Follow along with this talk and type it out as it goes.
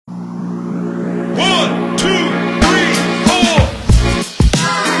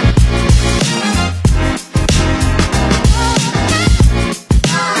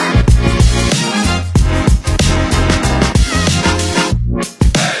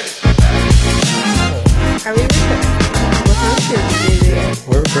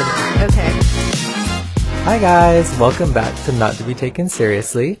Hi guys, welcome back to Not to Be Taken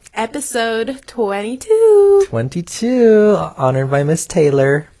Seriously. Episode 22. 22, honored by Miss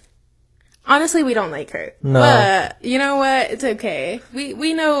Taylor. Honestly, we don't like her. No. But, you know what? It's okay.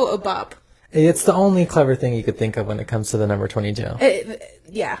 We know a bop. It's the only clever thing you could think of when it comes to the number 22.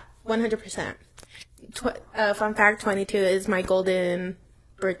 Yeah, 100%. Fun fact, 22 is my golden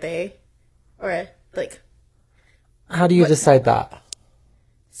birthday. Or, like... How do you decide that?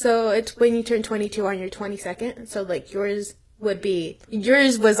 So, it's when you turn 22 on your 22nd. So, like, yours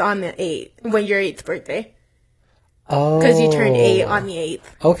was on the 8th, when your 8th birthday. Oh. Because you turned 8 on the 8th.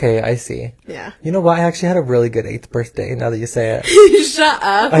 Okay, I see. Yeah. You know what? I actually had a really good 8th birthday, now that you say it. Shut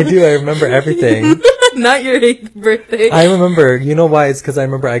up. I do, I remember everything. Not your 8th birthday. I remember. You know why? It's because I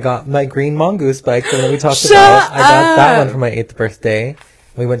remember I got my green mongoose bike that we talked Shut about. I got that up. one for my 8th birthday.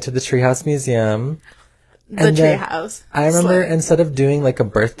 We went to the Treehouse Museum. The Treehouse. I remember instead of doing like a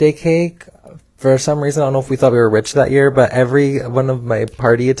birthday cake, for some reason, I don't know if we thought we were rich that year, but every one of my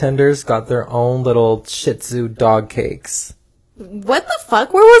party attenders got their own little Shih Tzu dog cakes. What the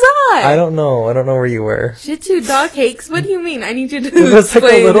fuck? Where was I? I don't know. I don't know where you were. Shih Tzu dog cakes? What do you mean? I need you to It was like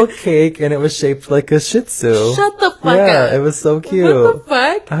explain. a little cake and it was shaped like a Shih Tzu. Shut the fuck up. Yeah, it was so cute. What the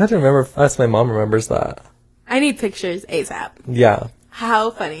fuck? I had to remember, ask my mom remembers that. I need pictures ASAP. Yeah.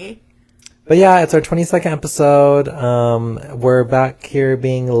 How funny. But yeah, it's our 22nd episode. We're back here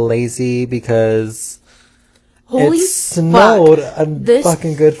being lazy because Holy it snowed fuck. a This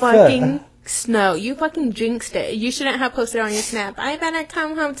fucking good fucking foot. snow. You fucking jinxed it. You shouldn't have posted on your snap. I better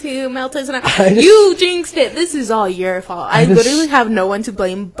come home to Melton's and you jinxed it. This is all your fault. I literally have no one to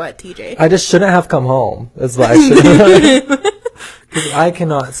blame but TJ. I just shouldn't have come home. That's what I should have. I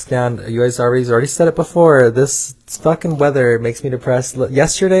cannot stand, you guys already said it before, this fucking weather makes me depressed.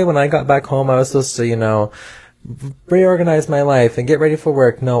 Yesterday when I got back home, I was supposed to, reorganize my life and get ready for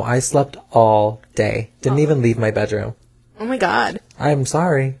work. No, I slept all day. Didn't even leave my bedroom. Oh my god. I'm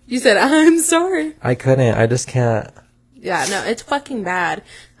sorry. You said, I'm sorry. I couldn't. I just can't. Yeah, no, it's fucking bad.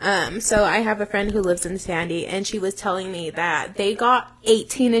 So I have a friend who lives in Sandy, and she was telling me that they got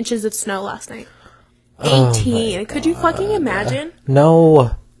 18 inches of snow last night. 18. Oh Could you fucking imagine?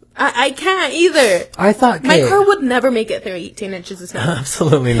 No. I can't either. I thought My car would never make it through 18 inches of snow.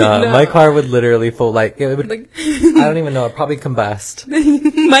 Absolutely not. No. My car would literally fall it would, Like, I don't even know, it probably combust.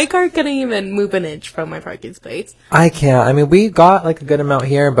 my car couldn't even move an inch from my parking space. I can't. I mean, we got like a good amount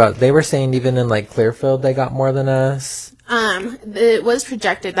here, but they were saying even in like Clearfield they got more than us. It was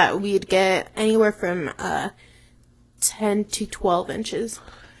projected that we'd get anywhere from 10 to 12 inches.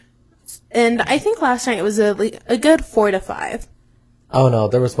 And I think last night it was a good 4 to 5. Oh no,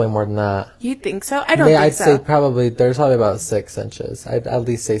 there was way more than that. You think so? I don't think I'd so. say there's probably about 6 inches. I'd at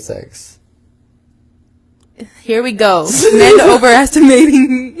least say 6. Here we go. Men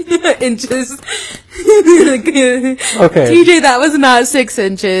overestimating inches. Okay. TJ, that was not 6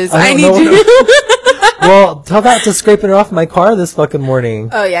 inches. I need you. Well, tell that to scraping it off my car this fucking morning.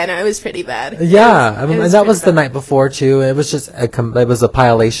 Oh yeah, no, it was pretty bad. Yeah, I mean, and that was the night before too. It was just it was a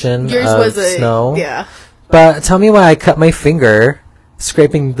pilation of snow. Yeah. But tell me why I cut my finger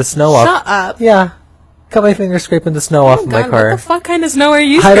scraping the snow off. Shut up. Yeah. Cut my finger scraping the snow off my car. What the fuck kind of snow are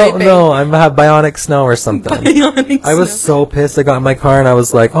you I scraping? don't know. I have bionic snow or something. I was so pissed. I got in my car and I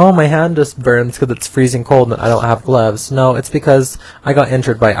was like, oh, my hand just burns because it's freezing cold and I don't have gloves. No, it's because I got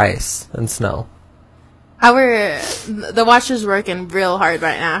injured by ice and snow. The washer's working real hard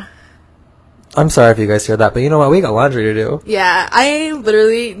right now. I'm sorry if you guys hear that, but you know what? We got laundry to do. Yeah, I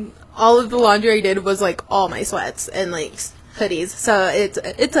literally, all of the laundry I did was like all my sweats and like hoodies, so it's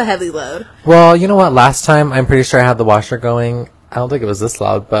a heavy load. Well, you know what? Last time, I'm pretty sure I had the washer going. I don't think it was this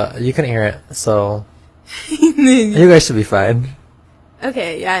loud, but you couldn't hear it, so you guys should be fine.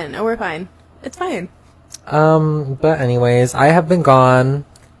 Okay, yeah, no, we're fine. It's fine. But anyways, I have been gone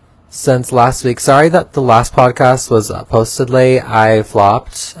since last week. Sorry that the last podcast was posted late. I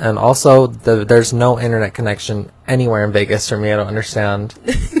flopped, and also there's no internet connection anywhere in Vegas for me. I don't understand.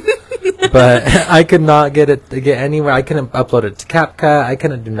 But I could not get anywhere. I couldn't upload it to CapCut. I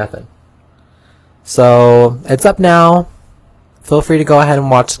couldn't do nothing. So it's up now. Feel free to go ahead and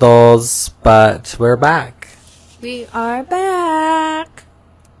watch those. But we're back. We are back.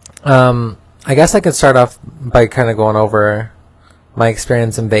 I guess I could start off by kind of going over my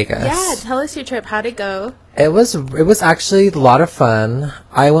experience in Vegas. Yeah, tell us your trip. How'd it go? It was actually a lot of fun.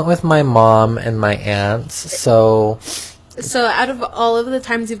 I went with my mom and my aunts. So out of all of the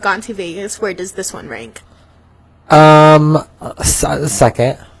times you've gone to Vegas, where does this one rank?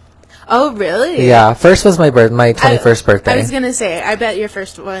 Second. Oh, really? Yeah. First was my 21st birthday. I was gonna say, I bet your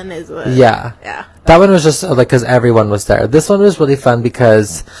first one is what? Yeah. Yeah. That one was just like because everyone was there. This one was really fun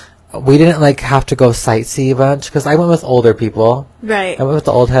because we didn't like have to go sightsee a bunch because I went with older people. Right. I went with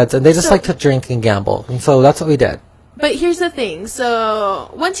the old heads, and they just like to drink and gamble, and so that's what we did. But here's the thing. So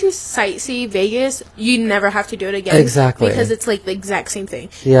once you sightsee Vegas, you never have to do it again. Exactly. Because it's like the exact same thing.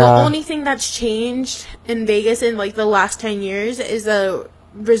 Yeah. The only thing that's changed in Vegas in like the last 10 years is the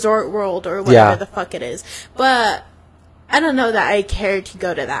Resort World or whatever the fuck it is. But I don't know that I care to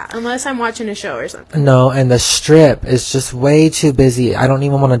go to that unless I'm watching a show or something. No, and the Strip is just way too busy. I don't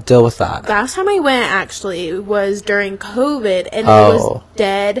even want to deal with that. Last time I went actually was during COVID, and it was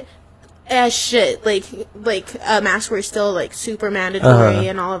dead as shit. Like masks were still like super mandatory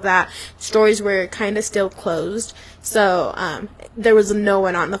and all of that. Stores were kind of still closed, so there was no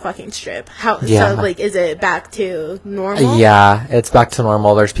one on the fucking Strip. So like, is it back to normal? Yeah, it's back to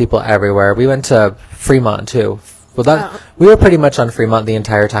normal. There's people everywhere. We went to Fremont too. Well, we were pretty much on Fremont the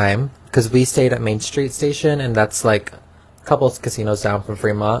entire time because we stayed at Main Street Station, and that's like a couple of casinos down from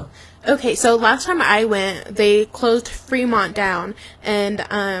Fremont. Okay, so last time I went, they closed Fremont down, and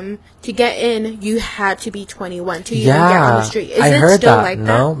to get in, you had to be 21 to even get on the street. Is I it heard still that. like that?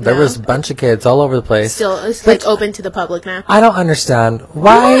 No, there was a bunch of kids all over the place. Still, it's like open to the public now. I don't understand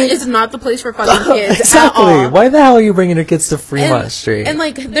why. It's not the place for fucking kids exactly. at all. Why the hell are you bringing your kids to Fremont Street? And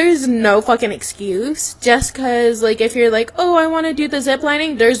like, there's no fucking excuse just because like if you're like, oh, I want to do the zip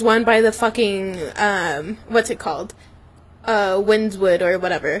lining, there's one by the fucking what's it called, Windswood or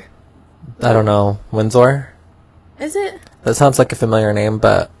whatever. I don't know. Windsor? Is it? That sounds like a familiar name,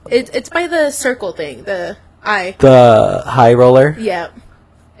 but... It's by the circle thing, the eye. The high roller? Yeah.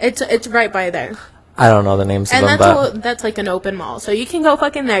 It's right by there. I don't know the names of them, but... that's like an open mall, so you can go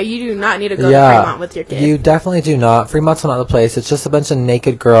fucking there. You do not need to go to Fremont with your kid. You definitely do not. Fremont's not the place. It's just a bunch of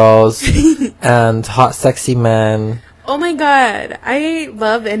naked girls and hot, sexy men. Oh my god, I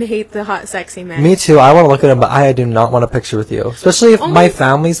love and hate the hot, sexy men. Me too. I want to look at them, but I do not want a picture with you. Especially if my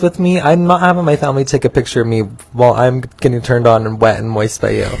family's with me. I'm not having my family take a picture of me while I'm getting turned on and wet and moist by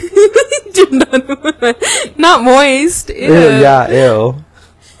you. Not moist. Ew. Yeah, ew.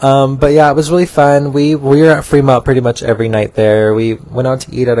 But yeah, it was really fun. We were at Fremont pretty much every night there. We went out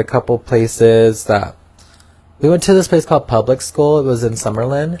to eat at a couple places that... We went to this place called Public School. It was in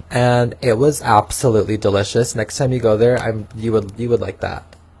Summerlin, and it was absolutely delicious. Next time you go there, you would like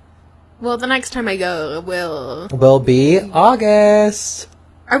that. Well, the next time I go will be August.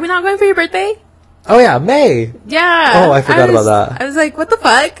 Are we not going for your birthday? Oh yeah, May. Yeah. Oh, I forgot about that. I was like, what the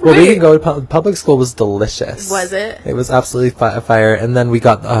fuck? Well, we didn't go to Public School. Was delicious. Was it? It was absolutely fire. And then we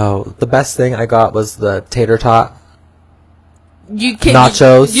got the best thing I got was the tater tot.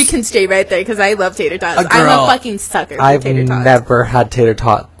 Nachos. You can stay right there because I love tater tots. I'm a fucking sucker for tater tots. I've never had tater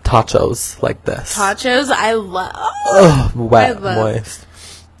tachos like this. Tachos, I love. Ugh, wet, moist.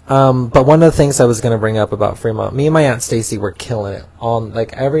 But one of the things I was going to bring up about Fremont, me and my Aunt Stacy were killing it.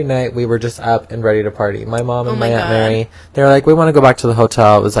 Like every night we were just up and ready to party. My mom and my Aunt Mary, they were like, we want to go back to the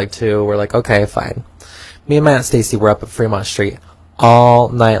hotel. It was like 2. We're like, okay, fine. Me and my Aunt Stacy were up at Fremont Street all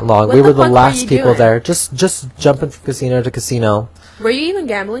night long. We were the last people there. Just jumping from casino to casino. Were you even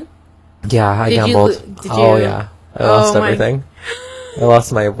gambling? Yeah, I gambled. Oh yeah. I lost everything. I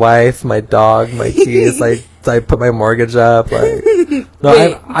lost my wife, my dog, my keys. I put my mortgage up. Like, no,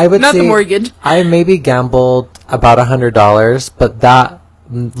 wait, I would not say the mortgage. I maybe gambled about $100, but that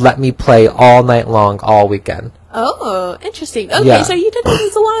let me play all night long, all weekend. Oh, interesting. Okay, so you didn't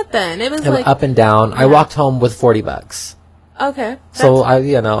lose a lot then. It was like up and down. Yeah. I walked home with $40. Okay. So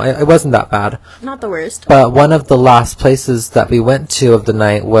it wasn't that bad. Not the worst. But one of the last places that we went to of the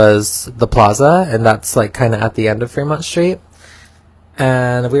night was the Plaza, and that's like kind of at the end of Fremont Street.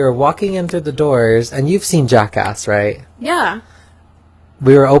 And we were walking in through the doors, and you've seen Jackass, right? Yeah.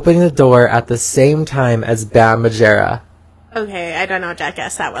 We were opening the door at the same time as Bam Margera. Okay, I don't know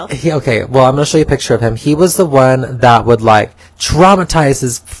Jackass that well. Okay, well, I'm going to show you a picture of him. He was the one that would, like, traumatize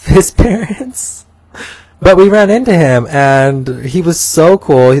his parents. But we ran into him, and he was so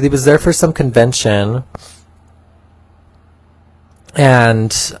cool. He was there for some convention.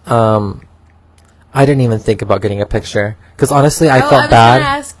 And I didn't even think about getting a picture. Because honestly, I felt bad.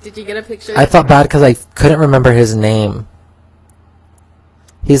 I was going to ask, did you get a picture? I felt bad because I couldn't remember his name.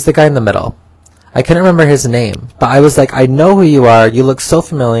 He's the guy in the middle. I couldn't remember his name. But I was like, I know who you are. You look so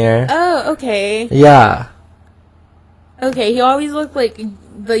familiar. Oh, okay. Yeah. Okay, he always looked like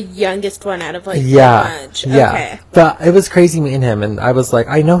the youngest one out of like the bunch. Yeah. Okay. But it was crazy meeting him, and I was like,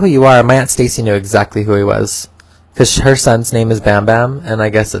 I know who you are. My Aunt Stacy knew exactly who he was. Because her son's name is Bam Bam, and I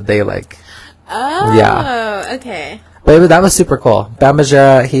guess that they like... Oh, yeah. Okay. But that was super cool. Bam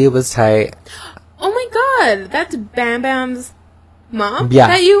Margera, he was tight. Oh my god, that's Bam Bam's mom? Yeah.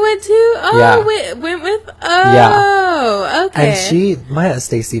 That you went to? Oh, yeah. went with? Oh. Yeah. Oh, okay. And my Aunt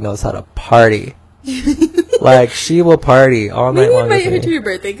Stacy knows how to party. Like, she will party all night long. Maybe invite her to your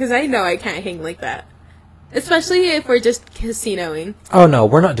birthday, because I know I can't hang like that. Especially if we're just casinoing. Oh, no,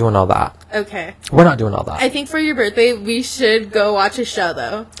 we're not doing all that. Okay. We're not doing all that. I think for your birthday, we should go watch a show,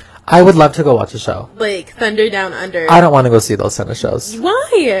 though. I would love to go watch a show. Like, Thunder Down Under. I don't want to go see those kind of shows.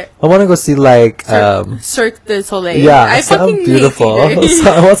 Why? I want to go see, like, Cirque du Soleil. Yeah, I fucking beautiful.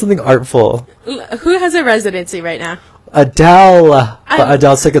 I want something artful. Who has a residency right now? Adele. But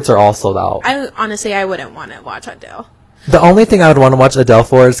Adele's tickets are all sold out. Honestly, I wouldn't want to watch Adele. The only thing I would want to watch Adele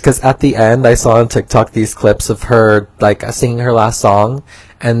for is because at the end I saw on TikTok these clips of her like singing her last song,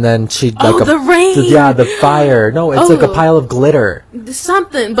 and then she'd like the rain. The fire. No, it's like a pile of glitter.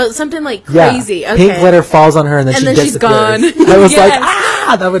 Something like crazy. Yeah. Okay. Pink glitter falls on her, and then she disappears. She's gone. I was like,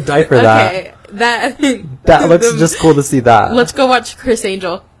 I would die for that. Okay, that looks just cool to see that. Let's go watch Chris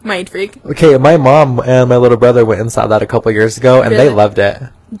Angel, Mind Freak. Okay, my mom and my little brother went and saw that a couple years ago, and they loved it.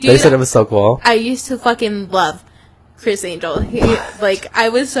 They said it was so cool. I used to fucking love Chris Angel. I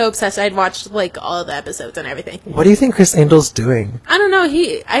was so obsessed. I'd watched like all the episodes and everything. What do you think Chris Angel's doing? I don't know.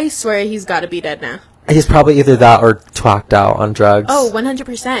 I swear he's got to be dead now. He's probably either that or twacked out on drugs. Oh,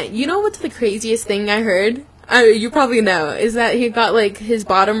 100%. You know what's the craziest thing I heard? You probably know, is that he got like his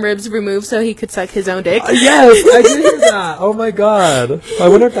bottom ribs removed so he could suck his own dick. Yes, I did hear that. Oh my god. I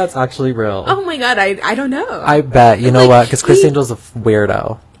wonder if that's actually real. Oh my god, I don't know. I bet. You know what? Because Chris Angel's a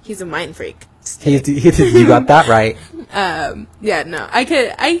weirdo. He's a mind freak. You got that right. Yeah, no. I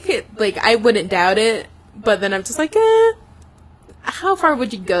could, like, I wouldn't doubt it, but then I'm just like, how far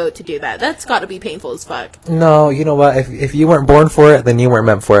would you go to do that? That's gotta be painful as fuck. No, you know what? If you weren't born for it, then you weren't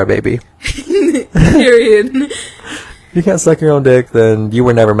meant for it, baby. Period. You can't suck your own dick, then you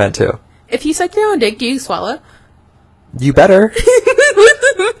were never meant to. If you suck your own dick, do you swallow? You better.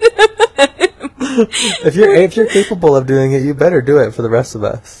 If you're capable of doing it, you better do it for the rest of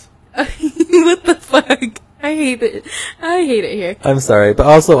us. What the fuck? I hate it. I hate it here. I'm sorry, but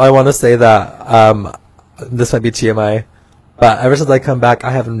also I want to say that this might be TMI, but ever since I come back,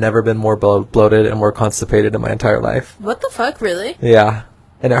 I have never been more bloated and more constipated in my entire life. What the fuck, really? Yeah,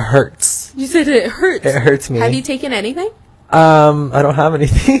 and it hurts. You said it hurts. It hurts me. Have you taken anything? I don't have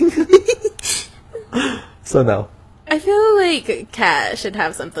anything. So no. I feel like Kat should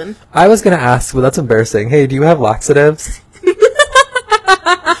have something. I was gonna ask, but that's embarrassing. Hey, do you have laxatives?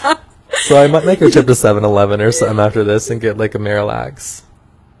 So I might make a trip to 7-Eleven or something after this and get like a Miralax.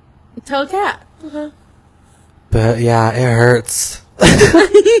 Tell Kat. But yeah, it hurts.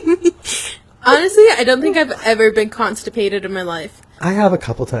 Honestly, I don't think I've ever been constipated in my life. I have a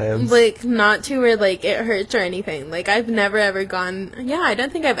couple times. Like, not to where, like, it hurts or anything. Like, I've never ever gone... Yeah, I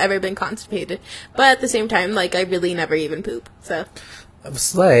don't think I've ever been constipated. But at the same time, like, I really never even poop, so...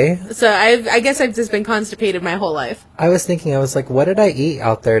 Slay. So, I guess I've just been constipated my whole life. I was thinking, what did I eat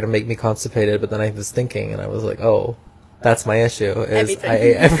out there to make me constipated? But then I was thinking, and I was like, oh... That's my issue, is everything. I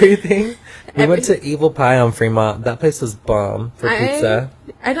ate everything. We went to Evil Pie on Fremont. That place was bomb for pizza.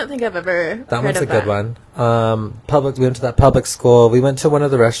 I don't think I've ever That one's a good one. We went to that public school. We went to one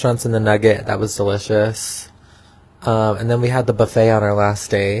of the restaurants in the Nugget. That was delicious. And then we had the buffet on our last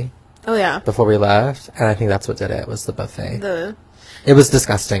day. Oh, yeah. Before we left. And I think that's what did it, was the buffet. It was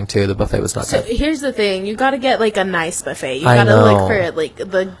disgusting, too. The buffet was not good. So, here's the thing. You gotta get, like, a nice buffet. You gotta look for, like,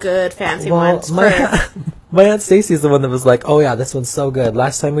 the good, fancy ones. My Aunt Stacy's the one that was like, oh yeah, this one's so good.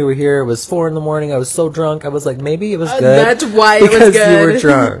 Last time we were here, it was 4 a.m. I was so drunk. I was like, maybe it was good. That's why it was good. Because you were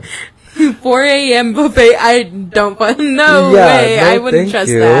drunk. 4 a.m. buffet, I don't no way. I wouldn't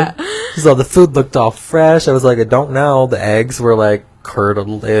trust that. So the food looked all fresh. I was like, I don't know. The eggs were like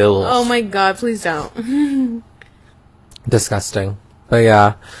curdled. Ew. Oh my god, please don't. Disgusting. But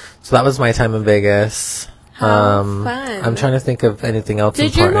yeah, so that was my time in Vegas. Fun. I'm trying to think of anything else Did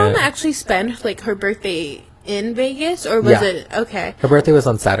important. your mom actually spend, like, her birthday in Vegas? Or was it... Okay. Her birthday was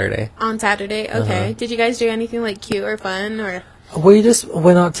on Saturday. On Saturday? Okay. Did you guys do anything, like, cute or fun? Or... We just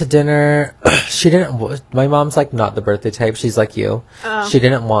went out to dinner. She didn't... My mom's, like, not the birthday type. She's like you. Oh. She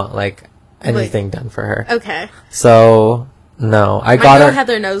didn't want, like, anything done for her. Okay. So... No, I got her.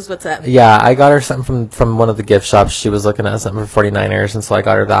 Heather knows what's up. Yeah, I got her something from one of the gift shops. She was looking at something for 49ers, and so I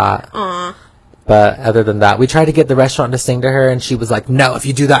got her that. Aw. But other than that, we tried to get the restaurant to sing to her, and she was like, no, if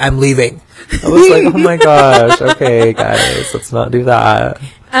you do that, I'm leaving. I was like, oh my gosh, okay, guys, let's not do that.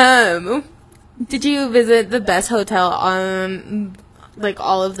 Did you visit the best hotel on, like,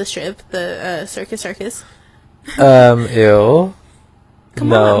 all of the strip, the Circus? Ew.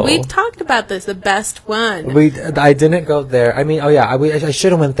 Come on, we've talked about this, the best one. I didn't go there. I mean, oh yeah, I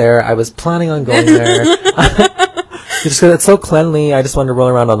should have went there. I was planning on going there. Just because it's so cleanly, I just wanted to roll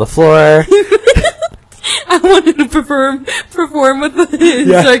around on the floor. I wanted to perform with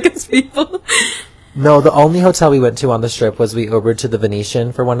the circus people. No, the only hotel we went to on the Strip was we Ubered to the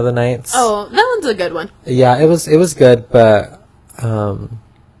Venetian for one of the nights. Oh, that one's a good one. Yeah, it was good, but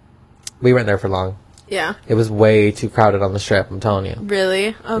we weren't there for long. Yeah. It was way too crowded on the Strip, I'm telling you.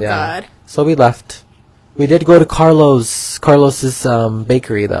 Really? Oh, God. So we left. We did go to Carlos's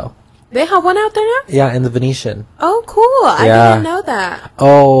bakery, though. They have one out there now? Yeah, in the Venetian. Oh, cool. I didn't know that.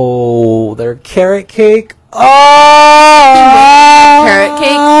 Oh, their carrot cake. Oh! Carrot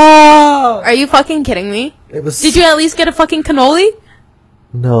cake? Are you fucking kidding me? Did you at least get a fucking cannoli?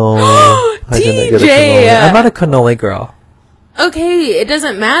 No. I didn't get a cannoli. I'm not a cannoli girl. Okay, it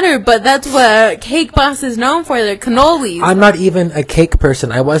doesn't matter, but that's what Cake Boss is known for, their cannolis. I'm not even a cake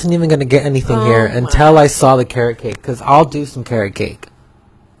person. I wasn't even going to get anything here until I saw the carrot cake, because I'll do some carrot cake.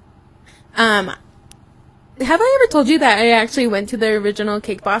 Have I ever told you that I actually went to the original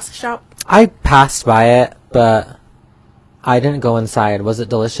Cake Boss shop? I passed by it, but I didn't go inside. Was it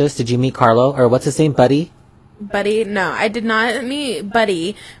delicious? Did you meet Carlo? Or what's his name, Buddy? Buddy? No, I did not meet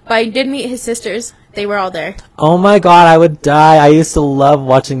Buddy, but I did meet his sisters. They were all there. Oh my god, I would die. I used to love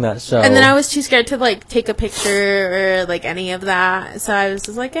watching that show. And then I was too scared to, like, take a picture or, like, any of that. So I was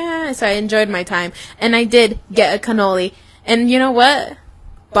just like, So I enjoyed my time. And I did get a cannoli. And you know what?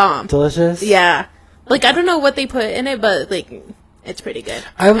 Bomb. Delicious? Yeah. Like, I don't know what they put in it, but, like, it's pretty good.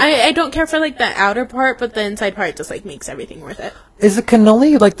 I don't care for, like, the outer part, but the inside part just, like, makes everything worth it. Is a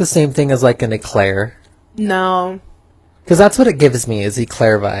cannoli, like, the same thing as, like, an eclair? No. Because that's what it gives me, is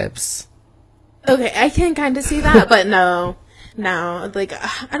eclair vibes. Okay, I can kind of see that, but no. No. Like,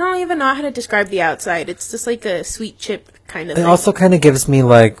 I don't even know how to describe the outside. It's just, like, a sweet chip kind of thing. It also kind of gives me,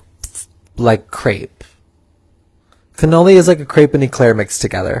 like crepe. Cannoli is like a crepe and eclair mixed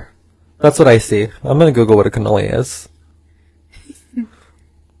together. That's what I see. I'm gonna Google what a cannoli is.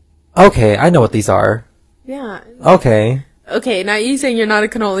 Okay, I know what these are. Yeah. Okay. Okay, now you saying you're not a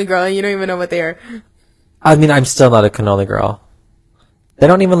cannoli girl and you don't even know what they are. I mean, I'm still not a cannoli girl. They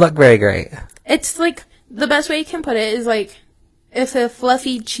don't even look very great. It's like, the best way you can put it is like, if a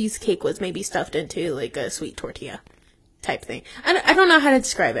fluffy cheesecake was maybe stuffed into like a sweet tortilla type thing. I don't know how to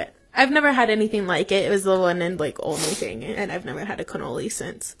describe it. I've never had anything like it. It was the one and like only thing, and I've never had a cannoli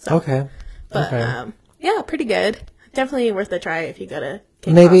since. So. Okay. But, yeah, pretty good. Definitely worth a try if you go to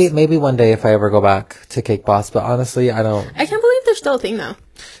Cake Boss. Maybe one day if I ever go back to Cake Boss, but honestly, I don't. I can't believe there's still a thing though.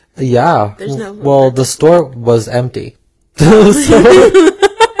 Yeah. There's no. Well, the store was empty. I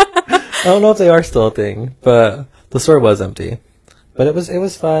don't know if they are still a thing, but the store was empty. But it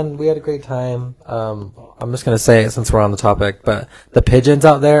was fun. We had a great time. I'm just gonna say it since we're on the topic, but the pigeons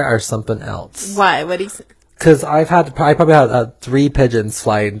out there are something else. Why? What do you say? Because I probably had 3 pigeons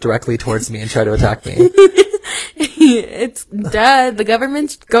fly directly towards me and try to attack me. It's dead. The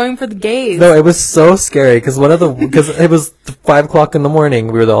government's going for the gays. No, it was so scary because it was 5 o'clock in the morning.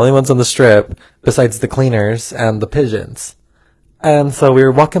 We were the only ones on the Strip besides the cleaners and the pigeons. And so we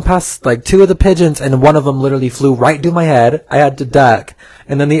were walking past like 2 of the pigeons, and one of them literally flew right to my head. I had to duck,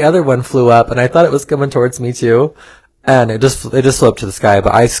 and then the other one flew up, and I thought it was coming towards me too. And it just flew up to the sky,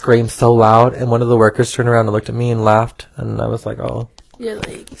 but I screamed so loud, and one of the workers turned around and looked at me and laughed, and I was like, oh. You're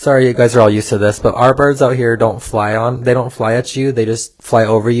like... Sorry, you guys are all used to this, but our birds out here don't fly at you, they just fly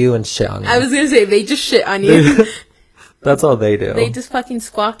over you and shit on you. I was gonna say, they just shit on you. That's all they do. They just fucking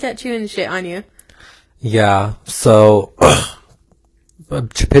squawk at you and shit on you. Yeah, so...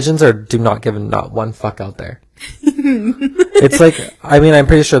 pigeons do not give not one fuck out there. It's like, I mean, I'm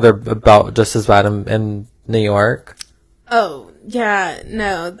pretty sure they're about just as bad in New York. Oh, yeah,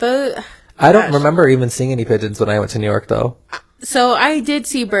 no, I don't remember even seeing any pigeons when I went to New York, though. So I did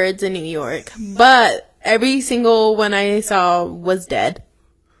see birds in New York, but every single one I saw was dead.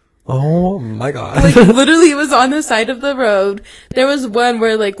 Oh my god. Like, literally, it was on the side of the road. There was one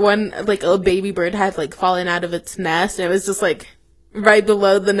where, like, a baby bird had, like, fallen out of its nest, and it was just, like, right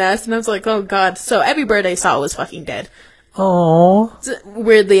below the nest, and I was like, oh god. So every bird I saw was fucking dead. Oh,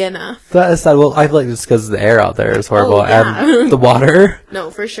 weirdly enough. That is sad. Well, I feel like it's because the air out there is horrible, and the water.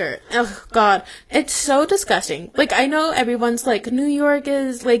 No, for sure. Oh god, it's so disgusting. Like, I know everyone's like, New York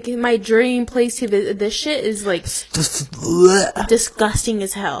is like my dream place to visit. This shit is like just disgusting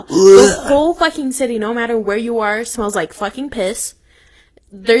as hell. The whole fucking city, no matter where you are, smells like fucking piss.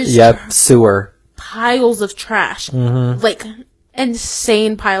 There's sewer piles of trash, like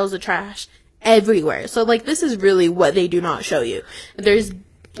insane piles of trash everywhere. So, like, this is really what they do not show you. There's,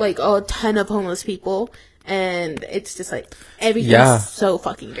 like, a ton of homeless people, and it's just, like, everything's so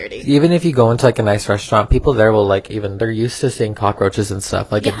fucking dirty. Even if you go into, like, a nice restaurant, people there will, like, they're used to seeing cockroaches and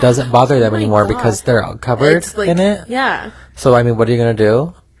stuff. Like, it doesn't bother them anymore because they're covered in it. Yeah. So, I mean, what are you gonna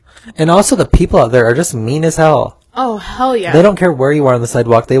do? And also the people out there are just mean as hell. Oh, hell yeah. They don't care where you are on the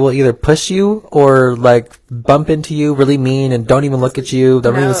sidewalk. They will either push you or like bump into you really mean and don't even look at you.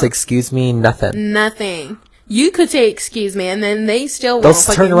 Don't even say excuse me, nothing. You could say excuse me and then they still They'll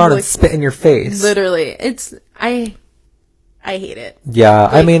won't turn around and spit in your face. Literally. I hate it. Yeah,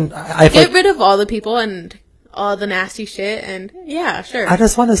 like, I mean, I get rid of all the people and all the nasty shit and yeah, sure. I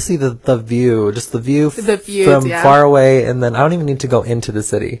just want to see the view, just the view from far away, and then I don't even need to go into the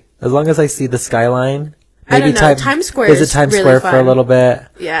city. As long as I see the skyline. Maybe I don't know. Times Square is Times really Square fun. for a little bit.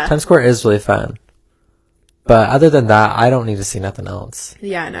 Yeah. Times Square is really fun. But other than that, I don't need to see nothing else.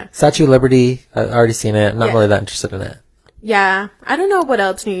 Yeah, I know. Statue of Liberty, I've already seen it. I'm not really that interested in it. Yeah. I don't know what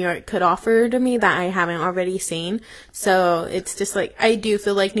else New York could offer to me that I haven't already seen. So it's just like, I do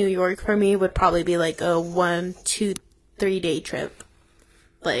feel like New York for me would probably be like a 1, 2, 3 day trip.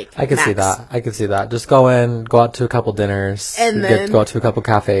 Like, I could see that. I could see that. Just go out to a couple dinners, and then go out to a couple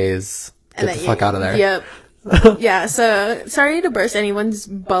cafes, get the fuck out of there. Yep. Yeah, so sorry to burst anyone's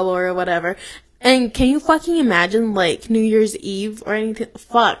bubble or whatever. And can you fucking imagine like New Year's Eve or anything?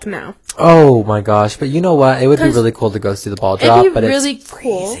 Fuck no. Oh my gosh! But you know what? It would be really cool to go see the ball drop. But really it's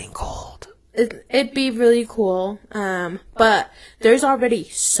freezing cold. It'd be really cool. But there's already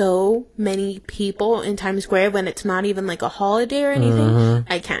so many people in Times Square when it's not even like a holiday or anything.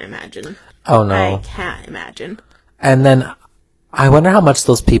 Mm-hmm. I can't imagine. Oh no! I can't imagine. And then I wonder how much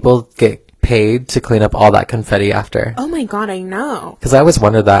those people get paid to clean up all that confetti after. Oh my god, I know. Because I always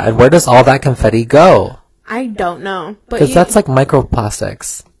wonder that. And where does all that confetti go? I don't know. Because that's like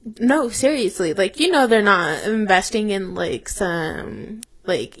microplastics. No, seriously. Like, you know they're not investing in like some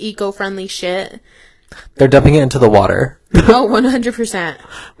like eco-friendly shit. They're dumping it into the water. Oh, 100%.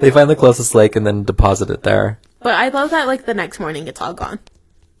 They find the closest lake and then deposit it there. But I love that like the next morning it's all gone.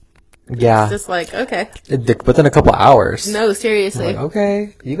 Yeah. It's just like, okay. Within a couple hours. No, seriously. Like,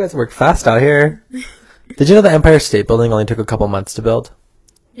 okay, you guys work fast out here. Did you know the Empire State Building only took a couple months to build?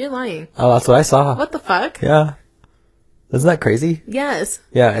 You're lying. Oh, that's what I saw. What the fuck? Yeah. Isn't that crazy? Yes.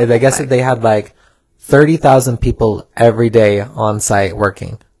 Yeah, I guess that they had like 30,000 people every day on site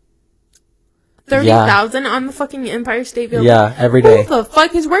working. 30,000 on the fucking Empire State Building? Yeah, every day. Who the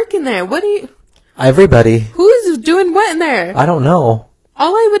fuck is working there? Everybody. Who is doing what in there? I don't know.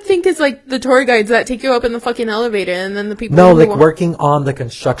 All I would think is like the tour guides that take you up in the fucking elevator and then the people working on the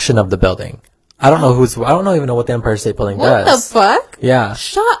construction of the building. I don't even know what the Empire State Building does. What the fuck? Yeah.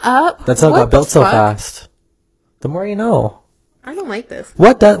 Shut up. That's how it got built so fast. The more you know. I don't like this.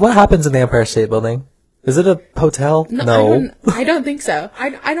 What happens in the Empire State Building? Is it a hotel? No. I don't think so.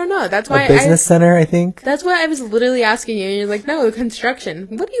 I don't know. That's why a business center, I think. That's why I was literally asking you. And you're like, no, construction.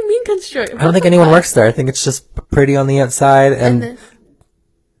 What do you mean construction? I don't think anyone works there. I think it's just pretty on the outside and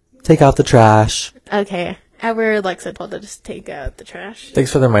take out the trash. Okay. Our Alexa told us to take out the trash.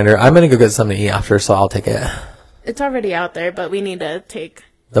 Thanks for the reminder. I'm going to go get something to eat after, so I'll take it. It's already out there, but we need to take...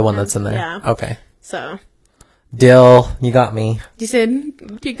 the one that's in there? Yeah. Okay. So... Deal. You got me. You said,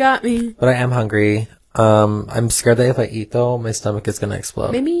 you got me. But I am hungry. I'm scared that if I eat, though, my stomach is going to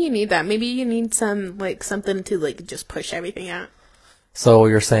explode. Maybe you need that. Maybe you need some, like, something to, like, just push everything out. So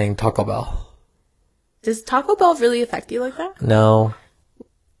you're saying Taco Bell? Does Taco Bell really affect you like that? No.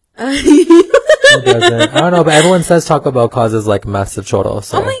 It doesn't. I don't know, but everyone says Taco Bell causes like massive choro.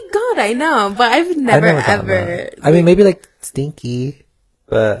 So. Oh my god, I know, but I've never ever. I mean, maybe like stinky,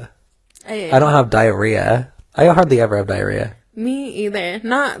 but I don't have diarrhea. I hardly ever have diarrhea. Me either.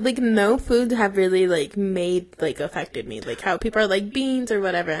 Not like no foods have really like affected me. Like how people are like beans or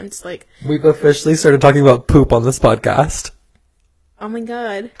whatever. I'm just like. We've officially started talking about poop on this podcast. Oh my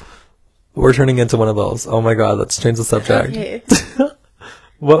god. We're turning into one of those. Oh my god, let's change the subject. Okay.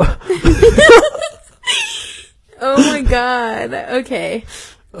 What? Oh my god. Okay.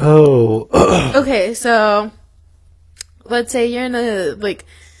 Oh. Okay, so let's say you're in a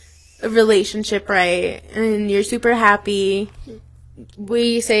relationship, right? And you're super happy.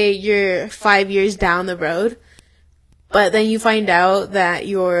 We say you're 5 years down the road, but then you find out that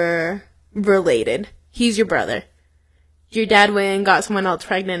you're related. He's your brother. Your dad went and got someone else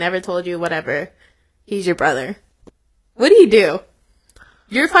pregnant, never told you, whatever. He's your brother. What do you do?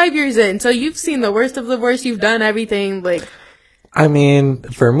 You're 5 years in, so you've seen the worst of the worst. You've done everything, like... I mean,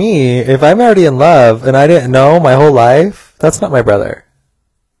 for me, if I'm already in love and I didn't know my whole life, that's not my brother.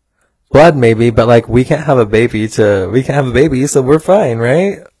 Blood, maybe, but, like, we can't have a baby, so we're fine,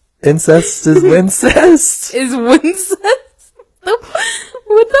 right? Incest is incest. Is incest? What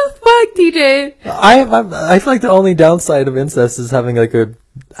the fuck, TJ? I feel like the only downside of incest is having, like,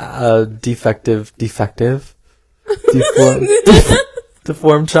 a defective...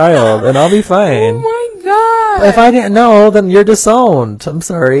 deformed child, and I'll be fine. Oh my god. If I didn't know, then you're disowned. I'm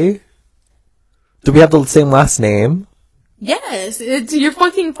sorry. Do we have the same last name? Yes, it's your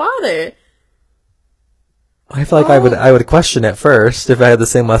fucking father. I feel like I would question it first if I had the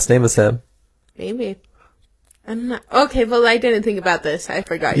same last name as him. Maybe. I'm not okay. Well, I didn't think about this. I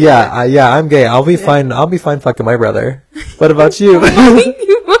forgot. Yeah, I'm gay. I'll be fine. I'll be fine fucking my brother. What about you? I can't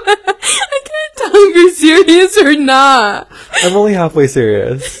tell if you're serious or not. I'm only halfway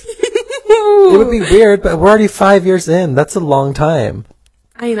serious. It would be weird, but we're already 5 years in. That's a long time.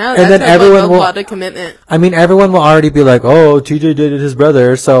 I know. And then everyone will, a lot of commitment. I mean, everyone will already be like, "Oh, TJ dated his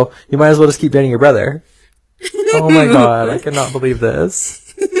brother, so you might as well just keep dating your brother." Oh my god, I cannot believe this.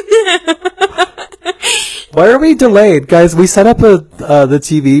 Why are we delayed, guys? We set up the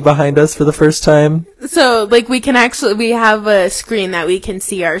TV behind us for the first time. So, like, we have a screen that we can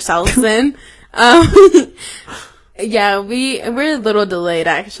see ourselves in. Yeah, we're a little delayed,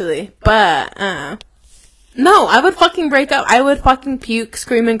 actually. But, no, I would fucking break up. I would fucking puke,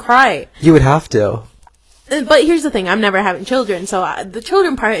 scream, and cry. You would have to. But here's the thing, I'm never having children, so the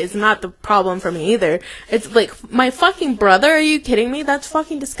children part is not the problem for me either. It's like, my fucking brother, are you kidding me? That's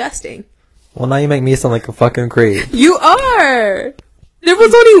fucking disgusting. Well, now you make me sound like a fucking creep. You are! There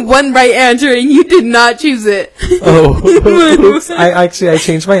was only one right answer and you did not choose it. Oh, oops. I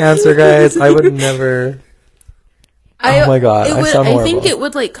changed my answer, guys. I would never. Oh my god, I sound horrible. I think it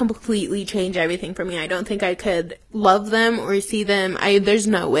would, like, completely change everything for me. I don't think I could love them or see them. There's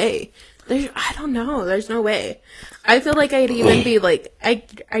no way. I don't know. There's no way. I feel like I'd even be, like,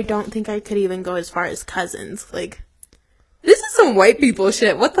 I don't think I could even go as far as cousins. Like, this is some white people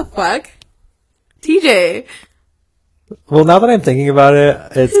shit. What the fuck? TJ. Well, now that I'm thinking about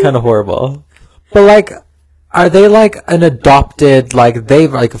it, it's kind of horrible. But, like, are they, like, an adopted, like,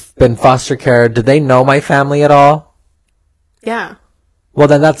 they've, like, been foster care? Do they know my family at all? Yeah. Well,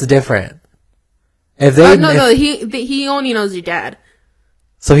 then that's different. If they... No, he only knows your dad.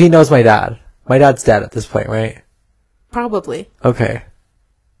 So he knows my dad. My dad's dead at this point, right? Probably. Okay.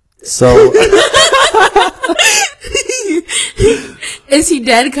 So... Is he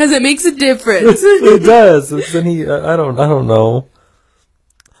dead? Because it makes a difference. It does. Then I don't know.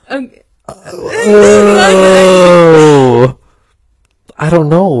 Okay. Oh, I don't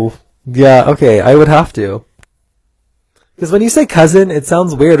know. Yeah, okay, I would have to. Because when you say cousin, it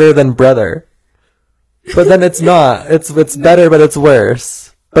sounds weirder than brother. But then it's not. It's better, but it's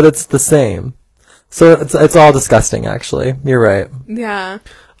worse. But it's the same. So it's all disgusting, actually. You're right. Yeah.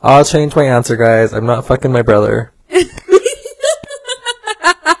 I'll change my answer, guys. I'm not fucking my brother.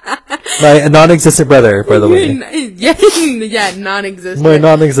 My non-existent brother, by the way. Yeah, non-existent. My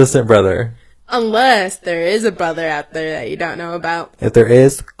non-existent brother. Unless there is a brother out there that you don't know about. If there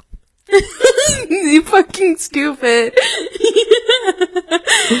is... You fucking stupid.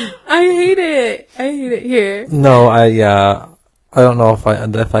 I hate it. I hate it here. No, I don't know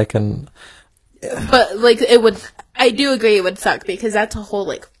if I can... But, like, I do agree it would suck, because that's a whole,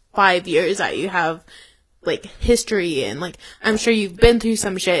 like, 5 years that you have... like, history and, like, I'm sure you've been through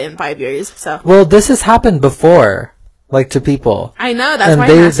some shit in 5 years, so. Well, this has happened before, like, to people. I know, that's and why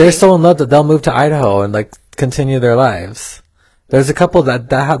they're so in love that they'll move to Idaho and, like, continue their lives. There's a couple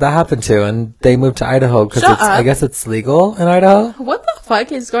that happened to, and they moved to Idaho because I guess it's legal in Idaho. What the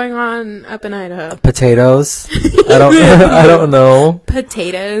fuck is going on up in Idaho? Potatoes. I don't know.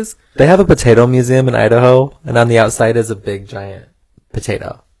 Potatoes. They have a potato museum in Idaho, and on the outside is a big giant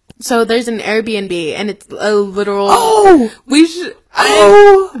potato. So there's an Airbnb, and it's a literal... Oh!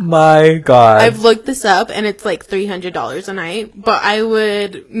 Oh my god. I've looked this up, and it's like $300 a night, but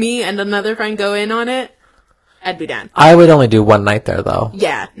me and another friend go in on it, I'd be down. I would only do one night there, though.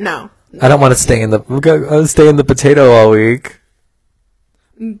 Yeah, no. I don't want to stay in the potato all week.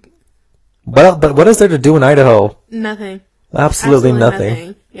 But what is there to do in Idaho? Nothing. Absolutely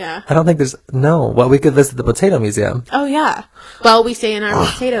nothing. Yeah. I don't think there's... No. Well, we could visit the potato museum. Oh, yeah. Well, we stay in our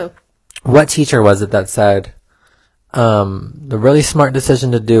potato. What teacher was it that said, the really smart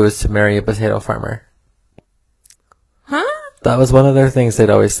decision to do is to marry a potato farmer? Huh? That was one of their things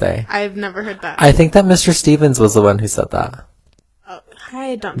they'd always say. I've never heard that. I think that Mr. Stevens was the one who said that. Oh,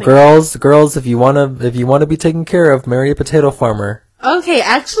 I don't think... Girls, if you wanna be taken care of, marry a potato farmer. Okay,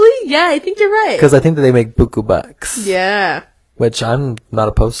 actually, yeah, I think you're right. Because I think that they make buku bucks. Yeah. Which I'm not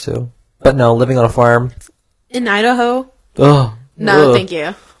opposed to. But no, living on a farm. In Idaho? Ugh. No, thank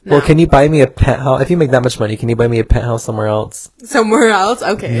you. No. Well, can you buy me a penthouse? If you make that much money, can you buy me a penthouse somewhere else? Somewhere else?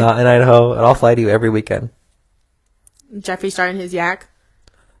 Okay. Not in Idaho, and I'll fly to you every weekend. Jeffree Star and his yak?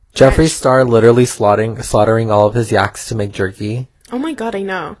 Jeffree Star literally slaughtering all of his yaks to make jerky. Oh my god, I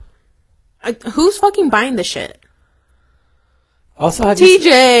know. Who's fucking buying this shit? Also,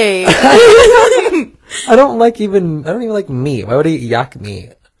 TJ! I don't even like meat. Why would I eat yak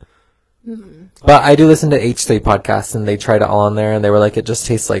meat? But I do listen to H3 podcasts, and they tried it all on there, and they were like, it just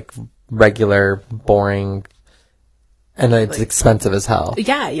tastes like regular, boring, and it's expensive as hell.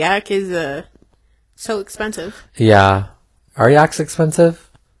 Yeah, yak is so expensive. Yeah. Are yaks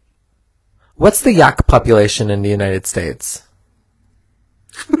expensive? What's the yak population in the United States?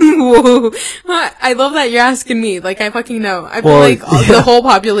 Whoa. I love that you're asking me. Like, I fucking know. I feel like the whole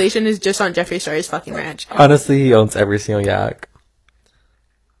population is just on Jeffree Star's fucking ranch. Honestly, he owns every single yak.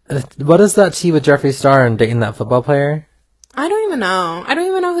 What is that tea with Jeffree Star and dating that football player? I don't even know. I don't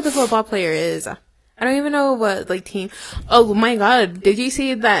even know who the football player is. I don't even know what, like, team. Oh my god. Did you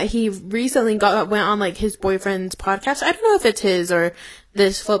see that he recently went on, like, his boyfriend's podcast? I don't know if it's his or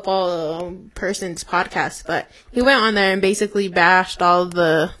this football person's podcast, but he went on there and basically bashed all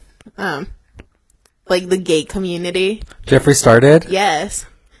the, like, the gay community. Jeffree Star did? Yes.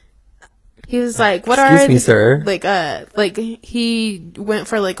 He was like, Excuse me, sir. Like, he went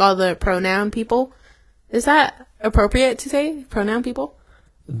for, like, all the pronoun people. Is that appropriate to say? Pronoun people?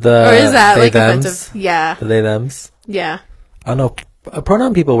 Or is that, like, thems? offensive? Yeah. The they thems? Yeah. I don't know.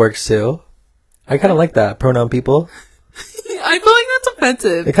 Pronoun people works too. I kind of like that. Pronoun people. I feel like that's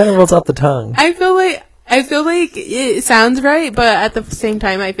offensive. It kind of rolls off the tongue. I feel like it sounds right, but at the same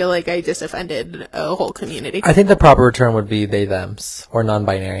time, I feel like I just offended a whole community. I think the proper term would be they thems or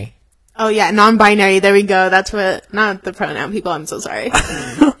non-binary. Oh yeah, non-binary. There we go. That's what. Not the pronoun people. I'm so sorry.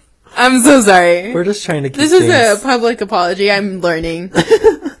 I'm so sorry. We're just trying to keep This is a public apology. I'm learning.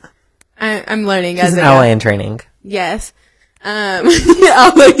 I'm learning She's as an a ally in training. Yes.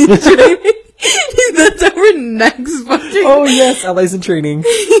 Ally in training. That's our next fucking. Oh yes, allies in training.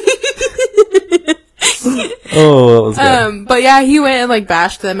 Oh, that was good. But yeah, he went and like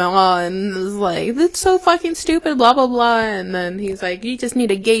bashed them all and was like, "That's so fucking stupid," blah blah blah. And then he's like, "You just need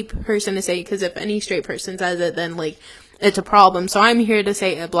a gay person to say it, because if any straight person says it, then like it's a problem. So I'm here to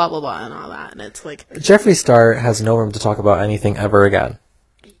say it, blah blah blah," and all that. And it's like Jeffree Star has no room to talk about anything ever again.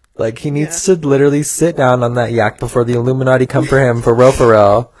 Like, he needs to literally sit down on that yak before the Illuminati come for him, for real, for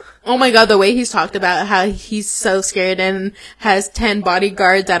real. Oh my god, the way he's talked about how he's so scared and has 10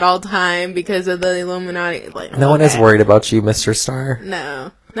 bodyguards at all time because of the Illuminati. Like, no one is worried about you, Mr. Star.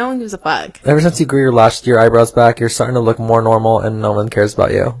 No. No one gives a fuck. Ever since you grew your eyebrows back, you're starting to look more normal and no one cares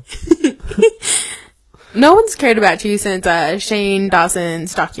about you. No one's cared about you since Shane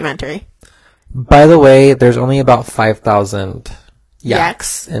Dawson's documentary. By the way, there's only about 5,000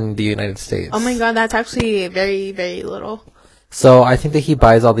 yaks in the United States. Oh my god, that's actually very, very little. So I think that he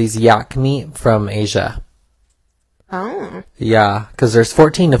buys all these yak meat from Asia. Oh. Yeah, because there's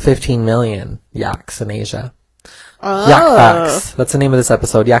 14 to 15 million yaks in Asia. Oh. Yak Facts. That's the name of this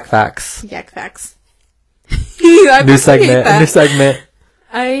episode, Yak Facts. Yak Facts. New segment.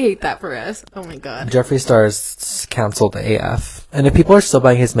 I hate that for us. Oh my god. Jeffree Star's canceled AF. And if people are still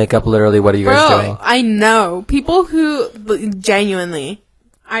buying his makeup, literally, what are you guys doing? I know. People who genuinely...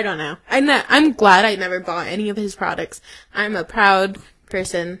 I don't know. I'm glad I never bought any of his products. I'm a proud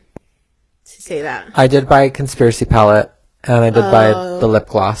person to say that. I did buy a Conspiracy palette, and I did buy the lip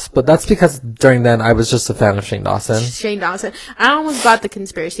gloss. But that's because during then, I was just a fan of Shane Dawson. Shane Dawson. I almost bought the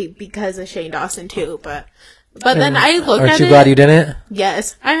Conspiracy because of Shane Dawson, too. But then I looked at it. Aren't you glad you didn't?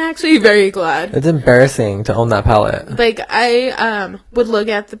 Yes. I'm actually very glad. It's embarrassing to own that palette. Like, I would look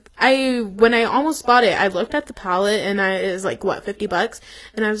at when I almost bought it, I looked at the palette and it was like, what, $50?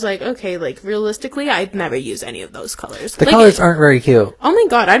 And I was like, okay, like, realistically, I'd never use any of those colors. The colors aren't very cute. Oh my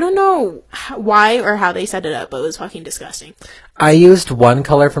god, I don't know why or how they set it up, but it was fucking disgusting. I used one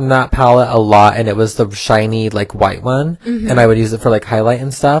color from that palette a lot, and it was the shiny, like, white one. Mm-hmm. And I would use it for, like, highlight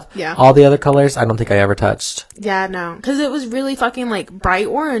and stuff. Yeah. All the other colors, I don't think I ever touched. Yeah, no. Because it was really fucking, like, bright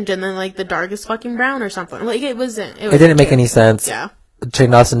orange and then, like, the darkest fucking brown or something. Like, it wasn't... It didn't make any sense. Yeah.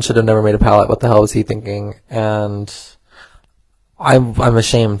 Shane Dawson should have never made a palette. What the hell was he thinking? And I'm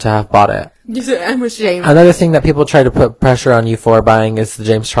ashamed to have bought it. I'm ashamed. Another thing that people try to put pressure on you for buying is the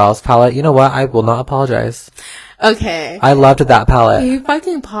James Charles palette. You know what? I will not apologize. Okay. I loved that palette. He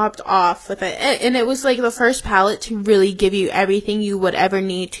fucking popped off with it. And it was like the first palette to really give you everything you would ever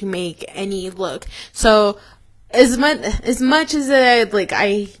need to make any look. So, as much as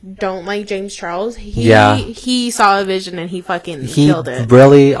I don't like James Charles, he saw a vision and he fucking killed it.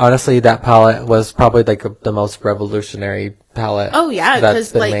 Really, honestly, that palette was probably like the most revolutionary palette. Oh yeah,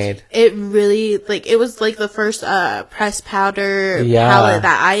 because like made. It really it was like the first pressed powder palette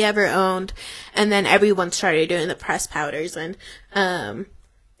that I ever owned, and then everyone started doing the pressed powders, and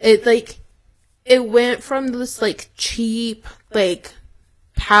it went from this like cheap like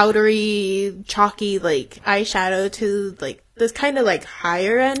powdery, chalky, like, eyeshadow to, like, this kind of, like,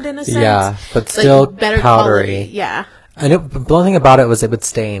 higher end in a sense. Yeah, but still like, better powdery. Quality. Yeah. And the only thing about it was it would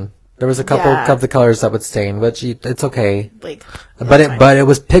stain. There was a couple of the colors that would stain, which it's okay. Like, but it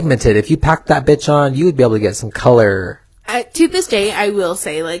was pigmented. If you packed that bitch on, you would be able to get some color. To this day, I will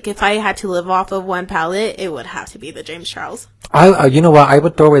say, like, if I had to live off of one palette, it would have to be the James Charles. You know what? I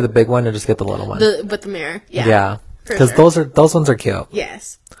would throw away the big one and just get the little one. With the mirror. Yeah. Yeah. Because those ones are cute.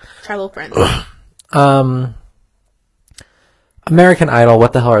 Yes. Travel friendly. American Idol,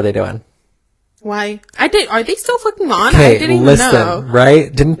 what the hell are they doing? Why? Are they still fucking on? Okay, I didn't even listen, know.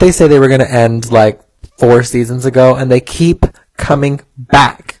 right? Didn't they say they were going to end like 4 seasons ago, and they keep coming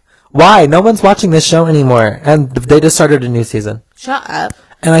back? Why? No one's watching this show anymore, and they just started a new season. Shut up.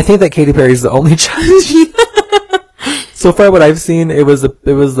 And I think that Katy Perry's the only judge. So far, what I've seen, it was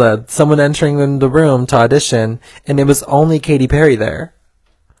someone entering in the room to audition, and it was only Katy Perry there.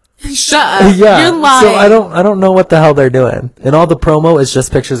 Shut up. Yeah. You're lying. So I don't know what the hell they're doing. And all the promo is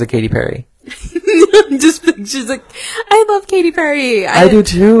just pictures of Katy Perry. Just pictures like, I love Katy Perry. I do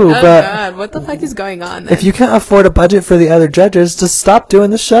too, oh but God, what the fuck is going on then? if you can't afford a budget for the other judges, just stop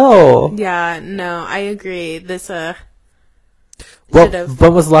doing the show. Yeah, no, I agree. This, When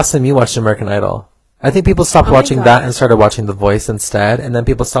was the last time you watched American Idol? I think people stopped watching that and started watching The Voice instead, and then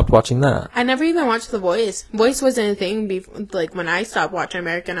people stopped watching that. I never even watched The Voice. Voice wasn't a thing like when I stopped watching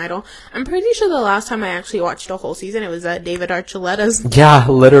American Idol. I'm pretty sure the last time I actually watched a whole season, it was David Archuleta's. Yeah,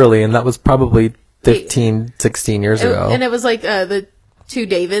 literally, and that was probably 15, 16 years ago. And it was like the two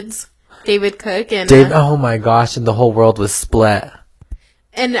Davids, David Cook and... oh my gosh, and the whole world was split.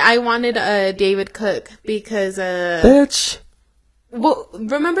 And I wanted David Cook because... Bitch. Well,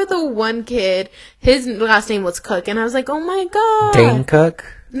 remember the one kid, his last name was Cook, and I was like, oh my God. Dane Cook?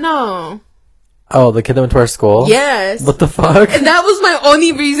 No. Oh, the kid that went to our school? Yes. What the fuck? And that was my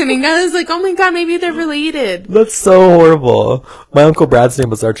only reasoning. I was like, oh my God, maybe they're related. That's so horrible. My Uncle Brad's name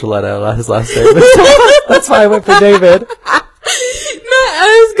was Archuleta, his last name. That's why I went for David. No,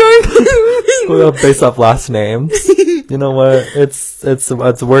 I was going based off last names. You know what? It's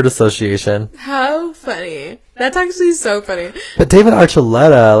word association. How funny. That's actually so funny. But David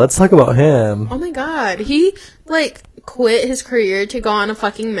Archuleta, let's talk about him. Oh my God. He, like, quit his career to go on a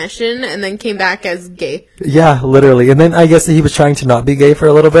fucking mission and then came back as gay. Yeah, literally. And then I guess he was trying to not be gay for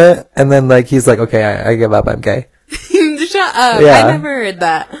a little bit. And then, like, he's like, okay, I give up. I'm gay. Shut up. Yeah. I never heard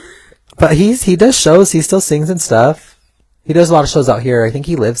that. But he does shows. He still sings and stuff. He does a lot of shows out here. I think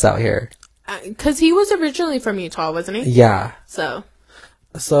he lives out here. Because he was originally from Utah, wasn't he? Yeah.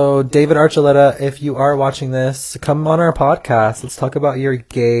 So, David Archuleta, if you are watching this, come on our podcast. Let's talk about your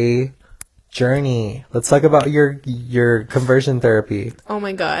gay journey. Let's talk about your conversion therapy. oh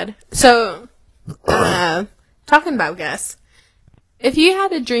my God. So, talking about guests. If you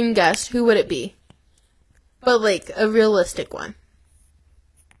had a dream guest, who would it be? But, like, a realistic one.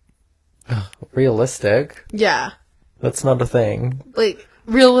 Realistic? Yeah. That's not a thing. Like,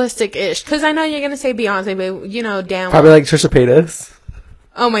 realistic-ish. Because I know you're going to say Beyonce, but, you know, damn well. Probably like Trisha Paytas.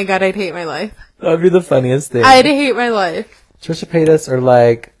 Oh my God, I'd hate my life. That would be the funniest thing. I'd hate my life. Trisha Paytas, or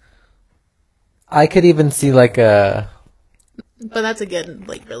like, I could even see like a... But that's a good,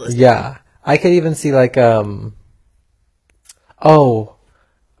 like, realistic. Yeah. I could even see like, Brittany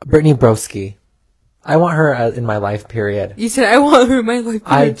Broski. I want her in my life, period. You said I want her in my life,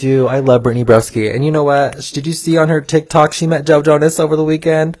 period. I do. I love Brittany Broski. And you know what? Did you see on her TikTok she met Joe Jonas over the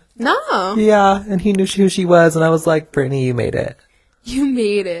weekend? No. Yeah, and he knew who she was, and I was like, Brittany, you made it. You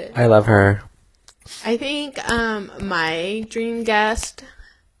made it. I love her. I think my dream guest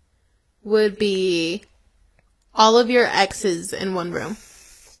would be all of your exes in one room.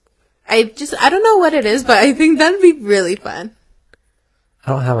 I don't know what it is, but I think that'd be really fun.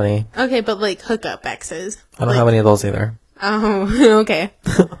 I don't have any. Okay, but like hookup exes. I don't have any of those either. Oh, okay.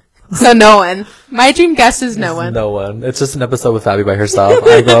 So no one. My dream guest is no one. No one. It's just an episode with Fabi by herself.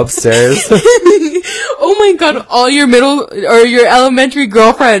 I go upstairs. Oh my God, all your middle or your elementary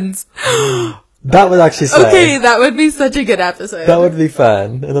girlfriends. That would actually say. Okay, that would be such a good episode. That would be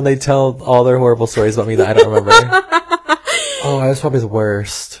fun. And then they tell all their horrible stories about me that I don't remember. Oh, I was probably the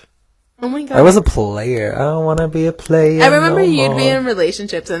worst. Oh my God. I was a player. I don't want to be a player. I remember no you'd more. be in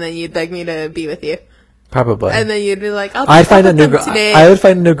relationships and then you'd beg me to be with you. Probably. And then you'd be like, I'd find a new today. I would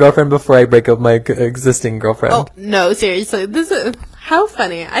find a new girlfriend before I break up my existing girlfriend. Oh, no, seriously. This is how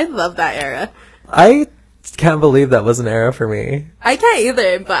funny. I love that era. I can't believe that was an era for me. I can't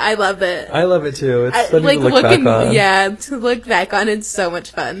either, but I love it. I love it too. It's funny to look back on. Yeah, to look back on, it's so much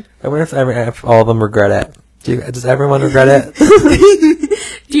fun. I wonder if all of them regret it. Does everyone regret it?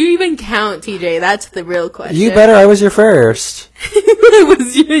 Do you even care? count, TJ? That's the real question. You better. I was your first.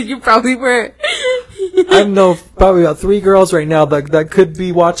 You probably were. I know probably about 3 girls right now that could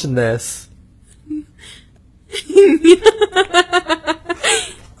be watching this.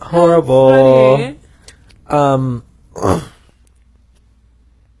 Horrible.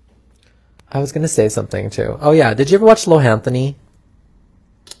 I was gonna say something too. Oh yeah, did you ever watch Lohanthony?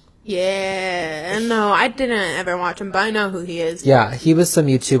 Yeah, no, I didn't ever watch him, but I know who he is. Yeah, he was some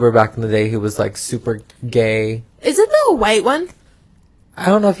YouTuber back in the day who was like super gay. Is it the white one? I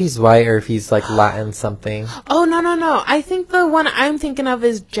don't know if he's white or if he's like Latin something. Oh, no. I think the one I'm thinking of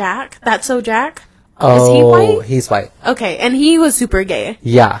is Jack. That's So Jack? Oh, is he white? He's white. Okay, and he was super gay.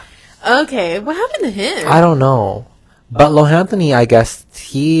 Yeah. Okay, what happened to him? I don't know. But Lohanthony, I guess,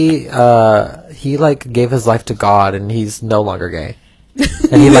 he like gave his life to God and he's no longer gay.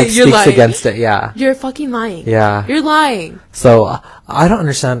 And he like speaks lying. against it, yeah. You're fucking lying. Yeah. You're lying. So, I don't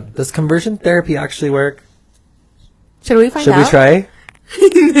understand. Does conversion therapy actually work? Should we find out? Should we try?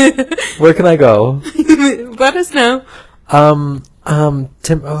 Where can I go? Let us know. Not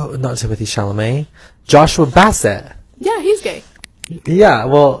Timothy Chalamet. Joshua Bassett. Yeah, he's gay. Yeah,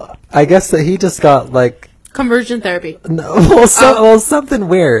 well, I guess that he just got like conversion therapy. No, well, something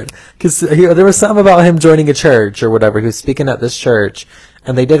weird. Because there was something about him joining a church or whatever. He was speaking at this church,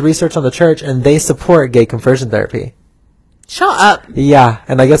 and they did research on the church, and they support gay conversion therapy. Shut up. Yeah,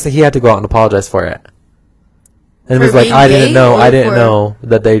 and I guess that he had to go out and apologize for it. And it was like, I didn't know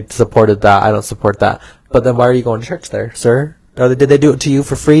that they supported that. I don't support that. But then why are you going to church there, sir? Did they do it to you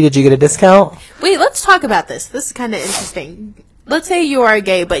for free? Did you get a discount? Wait, let's talk about this. This is kind of interesting. Let's say you are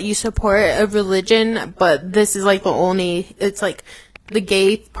gay, but you support a religion, but this is like it's like the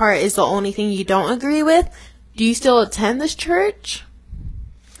gay part is the only thing you don't agree with. Do you still attend this church?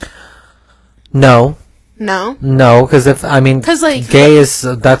 No. No? No, because gay is,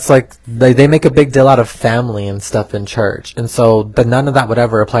 that's like, they make a big deal out of family and stuff in church. And so, none of that would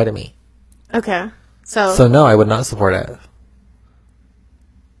ever apply to me. Okay. So no, I would not support it.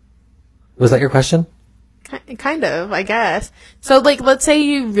 Was that your question? Kind of, I guess. So, like, let's say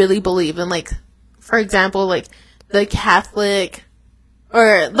you really believe in, like, for example, like, the Catholic,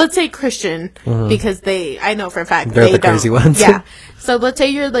 or let's say Christian, because I know for a fact they're the crazy ones. Yeah. So let's say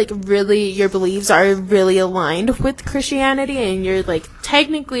you're, like, your beliefs are really aligned with Christianity, and you're, like,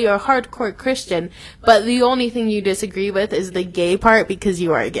 technically a hardcore Christian, but the only thing you disagree with is the gay part because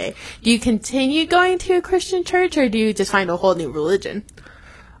you are gay. Do you continue going to a Christian church, or do you just find a whole new religion?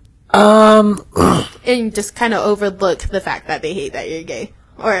 And just kind of overlook the fact that they hate that you're gay.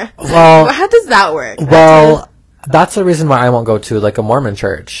 Or, how does that work? That's the reason why I won't go to, like, a Mormon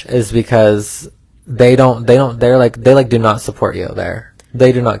church, is because they do not support you there.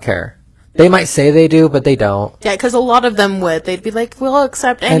 They do not care. They might say they do, but they don't. Yeah, because a lot of them would. They'd be like, we'll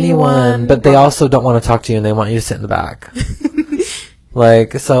accept anyone. But they also don't want to talk to you, and they want you to sit in the back.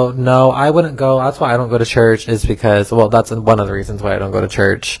 Like, so, no, I wouldn't go. That's why I don't go to church, is because, well, that's one of the reasons why I don't go to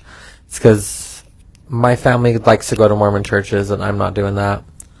church. It's because my family likes to go to Mormon churches, and I'm not doing that.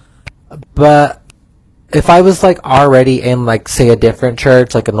 But if I was, like, already in, like, say, a different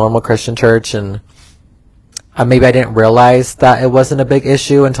church, like a normal Christian church, and maybe I didn't realize that it wasn't a big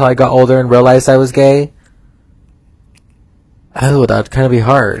issue until I got older and realized I was gay, oh, that'd kind of be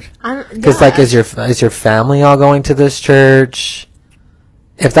hard. Because, like, is your family all going to this church?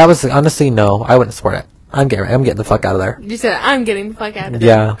 If that was, honestly, no, I wouldn't support it. I'm getting the fuck out of there. You said, I'm getting the fuck out of there.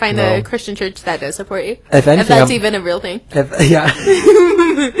 Yeah. Find a Christian church that does support you. If that's even a real thing.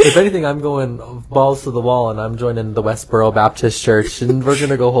 If anything, I'm going balls to the wall, and I'm joining the Westboro Baptist Church, and we're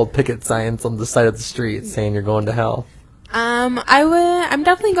gonna go hold picket signs on the side of the street saying you're going to hell. I'm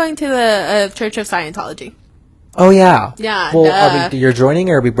definitely going to the Church of Scientology. Oh, yeah. Yeah. Well, you're joining,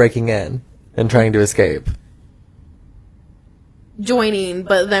 or are we breaking in and trying to escape? Joining,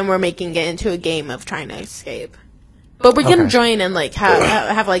 but then we're making it into a game of trying to escape. But we're gonna join and, like,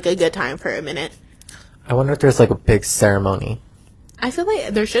 have like a good time for a minute. I wonder if there's, like, a big ceremony. I feel like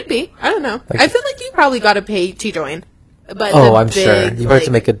there should be. I don't know. I feel like you probably gotta pay to join. But I'm sure. You have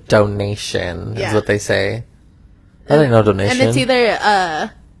to make a donation, is what they say. I didn't know donation. And it's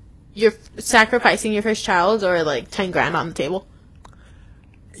either, you're sacrificing your first child or, like, 10 grand on the table.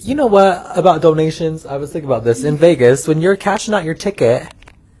 You know what about donations? I was thinking about this. In Vegas, when you're cashing out your ticket,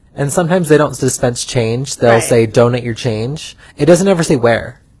 and sometimes they don't dispense change, they'll say donate your change. It doesn't ever say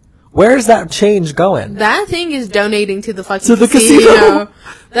where. Where's that change going? That thing is donating to the fucking casino.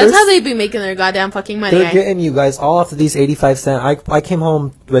 That's how they be making their goddamn fucking money. They're getting you guys all off of these 85 cents. I came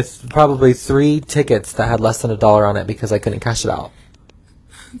home with probably 3 tickets that had less than $1 on it because I couldn't cash it out.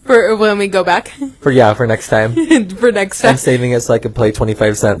 For when we go back. For next time. For next time. I'm saving it so I can play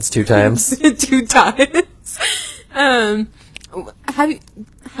 25 cents 2 times. 2 times. Have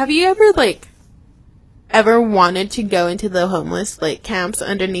you ever, like, ever wanted to go into the homeless, like, camps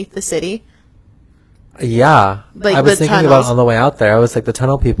underneath the city? Yeah. Like, I was thinking tunnels. about on the way out there. I was like, the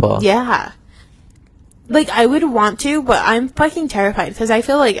tunnel people. Yeah. Like, I would want to, but I'm fucking terrified because I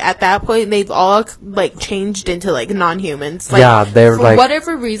feel like at that point they've all, like, changed into, like, non-humans. Like, yeah, they're for like...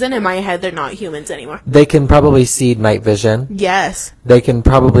 whatever reason, in my head, they're not humans anymore. They can probably see night vision. Yes. They can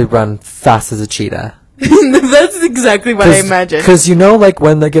probably run fast as a cheetah. That's exactly what I imagine. Because, you know, like,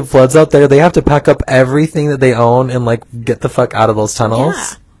 when they get floods out there, they have to pack up everything that they own and, like, get the fuck out of those tunnels.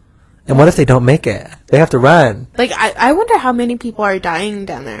 Yeah. And what if they don't make it? They have to run. Like, I wonder how many people are dying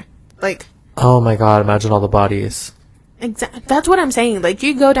down there. Like... Oh my god, imagine all the bodies. That's what I'm saying. Like,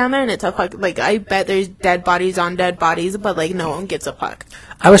 you go down there and it's a fuck. Like, I bet there's dead bodies on dead bodies, but, like, no one gets a fuck.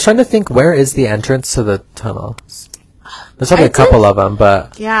 I was trying to think, where is the entrance to the tunnels? There's probably a couple of them,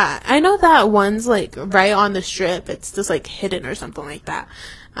 but... Yeah, I know that one's, like, right on the strip. It's just, like, hidden or something like that.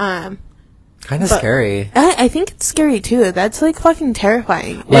 Kind of scary. I think it's scary, too. That's, like, fucking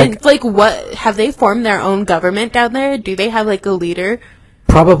terrifying. Like, and, like, what... Have they formed their own government down there? Do they have, like, a leader?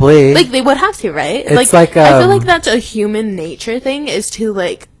 Probably. Like, they would have to, right? It's like I feel like that's a human nature thing, is to,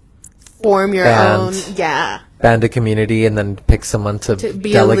 like, form your own... Yeah. Band a community and then pick someone to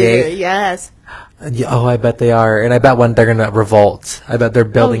be delegate. A leader, yes. Oh, I bet they are, and I bet they're gonna revolt. I bet they're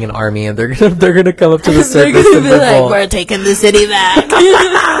building an army, and they're gonna come up to the surface and revolt. Like, we're taking the city back.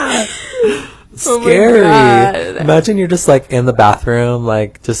 Scary. Oh, imagine you're just like in the bathroom,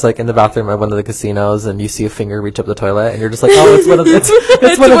 like just like in the bathroom at one of the casinos, and you see a finger reach up the toilet, and you're just like, oh, it's one of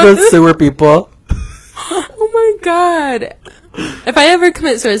it's one of those sewer people. Oh my god! If I ever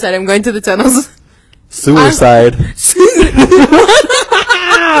commit suicide, I'm going to the tunnels. Suicide.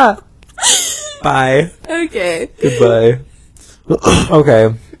 Bye. Okay. Goodbye.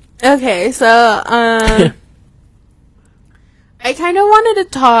 Okay. Okay, so, I kind of wanted to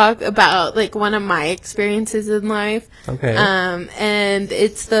talk about, like, one of my experiences in life. Okay. And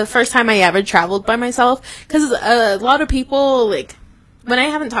it's the first time I ever traveled by myself. Because a lot of people, like, when I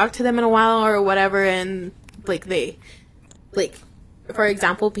haven't talked to them in a while or whatever, and, like, they, like, for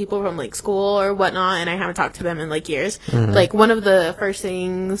example, people from, like, school or whatnot, and I haven't talked to them in, like, years. Mm-hmm. Like, one of the first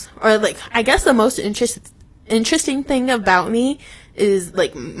things, or, like, I guess the most interesting thing about me is,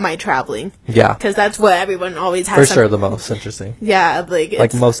 like, my traveling. Yeah. Because that's what everyone always has. For sure, the most interesting. Yeah,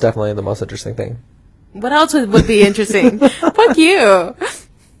 like most definitely the most interesting thing. What else would be interesting? Fuck you.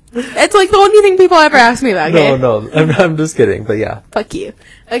 It's, like, the only thing people ever ask me about, okay? No, I'm just kidding, but yeah. Fuck you.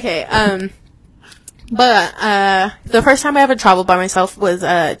 Okay, but, the first time I ever traveled by myself was,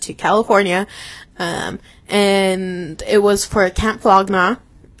 to California, and it was for Camp Flogna.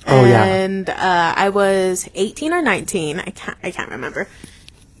 Oh, yeah. And, I was 18 or 19. I can't remember.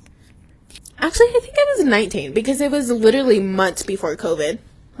 Actually, I think I was 19, because it was literally months before COVID.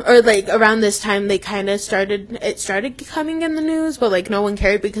 Or, like, around this time, they kind of started coming in the news, but, like, no one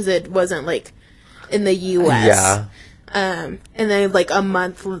cared because it wasn't, like, in the U.S. Yeah. And then, like, a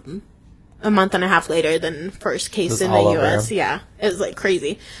month and a half later than first case in the U.S. Over. Yeah. It was, like,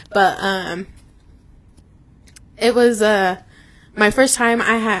 crazy. But, it was, my first time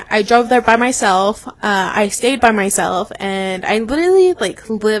I drove there by myself, I stayed by myself, and I literally, like,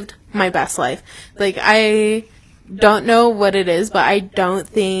 lived my best life. Like, I don't know what it is, but I don't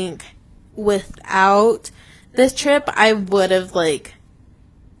think without this trip, I would have, like,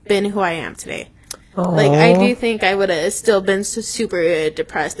 been who I am today. Aww. Like, I do think I would have still been super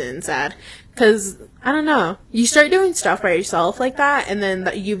depressed and sad. 'Cause, I don't know, you start doing stuff by yourself like that, and then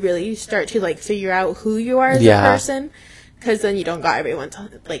you really start to, like, figure out who you are as a person. 'Cause then you don't got everyone,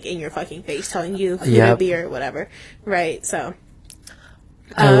 like, in your fucking face telling you who to be or whatever. Right, so.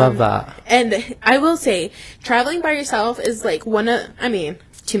 I love that. And I will say, traveling by yourself is, like,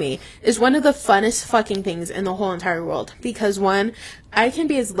 to me, is one of the funnest fucking things in the whole entire world. Because, one, I can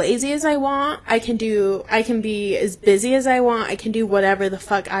be as lazy as I want. I can be as busy as I want. I can do whatever the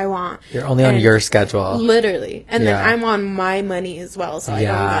fuck I want. You're only on your schedule. Literally. And then I'm on my money as well, so I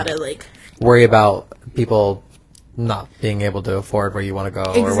don't gotta, like, worry about people not being able to afford where you want to go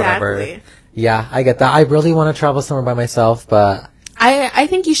or whatever. Yeah, I get that. I really want to travel somewhere by myself, but I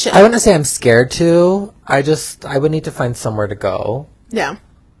think you should. I wouldn't say I'm scared to. I would need to find somewhere to go. Yeah.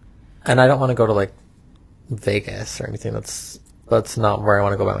 And I don't want to go to, like, Vegas or anything. That's not where I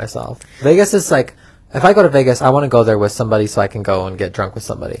want to go by myself. Vegas is, like, If I go to Vegas, I want to go there with somebody so I can go and get drunk with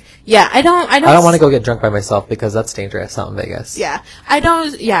somebody. Yeah, I don't want to go get drunk by myself because that's dangerous out in Vegas. Yeah. I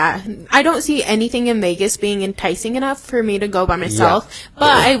don't see anything in Vegas being enticing enough for me to go by myself, but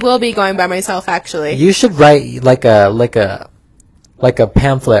I will be going by myself actually. You should write like a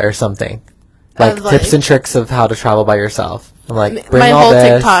pamphlet or something. Like tips and tricks of how to travel by yourself. I'm like, bring my all whole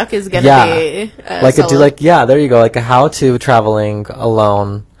this. TikTok is going to be there you go, like a how to traveling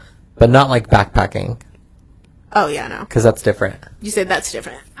alone, but not like backpacking. Oh yeah, no. Because that's different. You said that's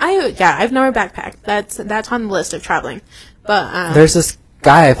different. I've never backpacked. That's on the list of traveling. But there's this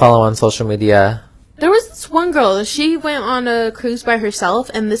guy I follow on social media. There was this one girl, she went on a cruise by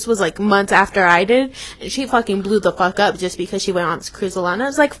herself, and this was like months after I did, and she fucking blew the fuck up just because she went on this cruise alone. I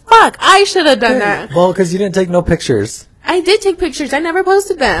was like, fuck, I should have done that. Well, because you didn't take no pictures. I did take pictures. I never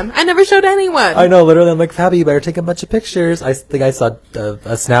posted them. I never showed anyone. I know, literally, I'm like, Fabi, you better take a bunch of pictures. I think I saw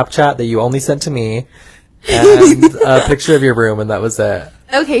a Snapchat that you only sent to me, and a picture of your room, and that was it.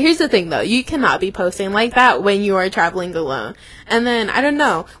 Okay, here's the thing though. You cannot be posting like that when you are traveling alone. And then, I don't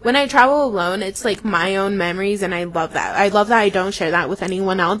know, when I travel alone, it's like my own memories, and I love that. I love that I don't share that with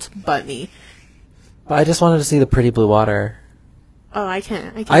anyone else but me. But I just wanted to see the pretty blue water. Oh, I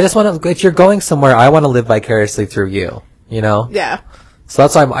can't. I just want to, if you're going somewhere, I want to live vicariously through you, you know? Yeah. So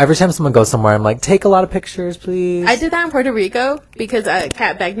that's why every time someone goes somewhere, I'm like, take a lot of pictures, please. I did that in Puerto Rico because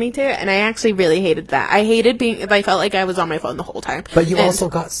Kat begged me to, and I actually really hated that. I hated I felt like I was on my phone the whole time. But you also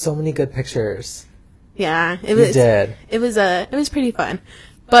got so many good pictures. Yeah, you did. It was pretty fun.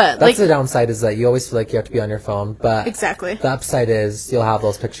 But that's the downside is that you always feel like you have to be on your phone. But exactly. The upside is you'll have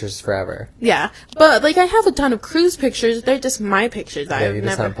those pictures forever. Yeah, but like I have a ton of cruise pictures. They're just my pictures. Yeah, you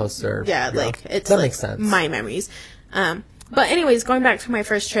just haven't posted. Yeah, like it's that like makes sense. My memories. But anyways, going back to my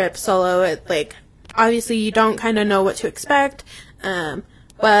first trip solo, it like obviously you don't kind of know what to expect.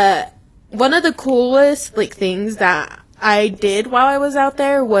 But one of the coolest like things that I did while I was out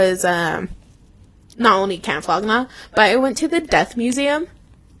there was not only Camp Flogna, but I went to the Death Museum,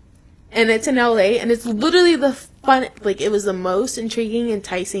 and it's in LA, and it's literally the fun. Like it was the most intriguing,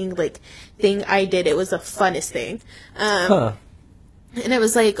 enticing like thing I did. It was the funnest thing. And it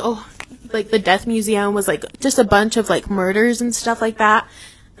was like, like the Death Museum was like just a bunch of like murders and stuff like that.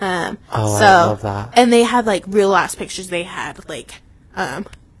 I love that. And they had like real ass pictures. They had like,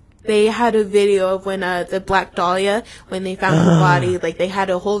 they had a video of when the Black Dahlia, when they found the body. Like they had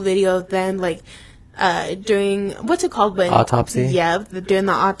a whole video of them like doing what's it called when autopsy. Yeah, doing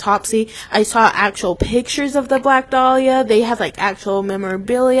the autopsy. I saw actual pictures of the Black Dahlia. They had like actual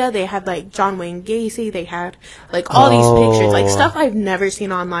memorabilia. They had like John Wayne Gacy. They had like all these pictures, like stuff I've never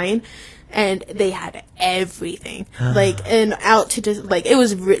seen online. And they had everything, like, and out to just, like, it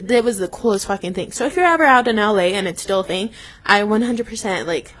was the coolest fucking thing. So if you're ever out in LA and it's still a thing, I 100%,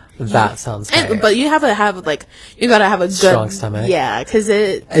 like, that sounds great. But you gotta have a good strong stomach. Yeah, cause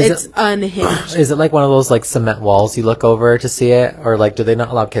it's unhinged. Is it like one of those, like, cement walls you look over to see it? Or, like, do they not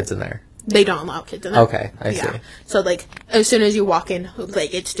allow kids in there? They don't allow kids in there. Okay, I see. So, like, as soon as you walk in,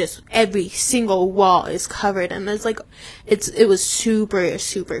 like, it's just every single wall is covered, and it's like, it was super,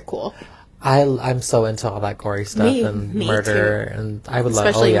 super cool. I'm so into all that gory stuff and murder, too. And I would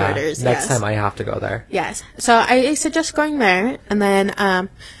especially love, murders. Next time I have to go there. Yes. So I suggest going there, and then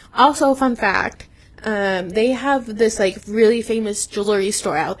also fun fact, they have this like really famous jewelry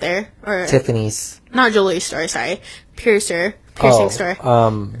store out there, or Tiffany's. Not jewelry store, sorry, piercing store.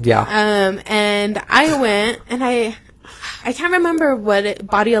 And I went, and I can't remember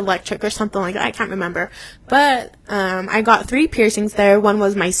Body Electric or something like that. I can't remember. But, I got 3 piercings there. One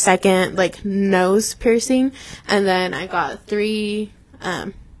was my second, like, nose piercing. And then I got 3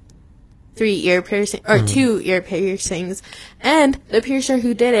 ear piercing, or 2 ear piercings. And the piercer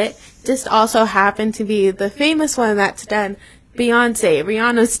who did it just also happened to be the famous one that's done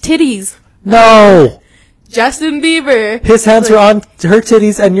Rihanna's titties. No! Justin Bieber. His hands were on her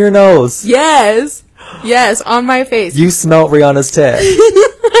titties and your nose. Yes, on my face. You smelt Rihanna's tit.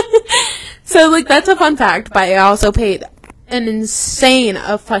 So, like, that's a fun fact, but I also paid an insane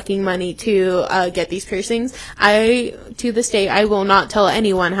of fucking money to get these piercings. To this day, I will not tell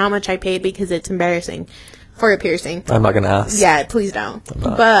anyone how much I paid because it's embarrassing for a piercing. I'm not gonna ask. Yeah, please don't.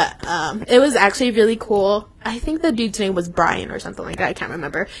 But it was actually really cool. I think the dude's name was Brian or something like that. I can't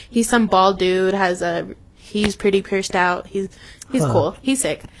remember. He's some bald dude, he's pretty pierced out. He's cool. He's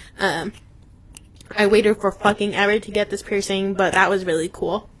sick. I waited for fucking ever to get this piercing, but that was really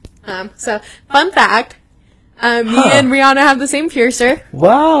cool. So, fun fact, me and Rihanna have the same piercer.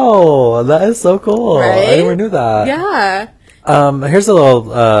 Wow, that is so cool. Right? I never knew that. Yeah. Here's a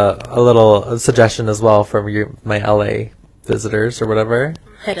little suggestion as well from my LA visitors or whatever.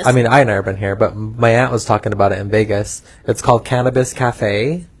 Hit us. I mean, I've never been here, but my aunt was talking about it in Vegas. It's called Cannabis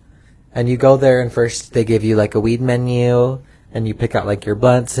Cafe. And you go there and first they give you like a weed menu and you pick out like your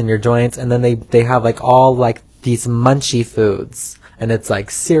blunts and your joints. And then they have like all like these munchy foods. And it's like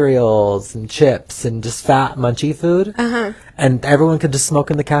cereals and chips and just fat munchy food. Uh-huh. And everyone could just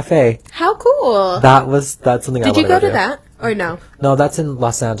smoke in the cafe. How cool. That's something I Did you wanted go to do. that? Or no? No, that's in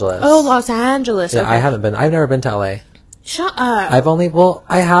Los Angeles. Oh, Los Angeles. Yeah, Okay. I haven't been. I've never been to LA. Shut up.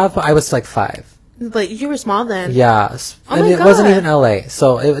 I have, but I was like 5. Like, you were small then. Yeah. Oh and my it wasn't God. even LA.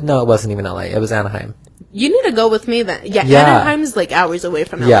 So, it wasn't even LA. It was Anaheim. You need to go with me then. Yeah, Yeah. Anaheim's like hours away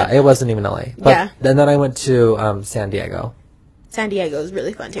from LA. Yeah, it wasn't even LA. But, Yeah. And then I went to San Diego. San Diego is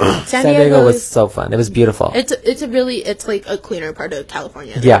really fun too. San Diego was so fun. It was beautiful. It's like a cleaner part of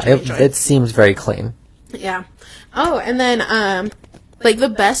California. Yeah, it seems very clean. Yeah. Oh, and then like the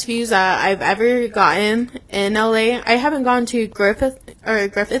best views that I've ever gotten in LA. I haven't gone to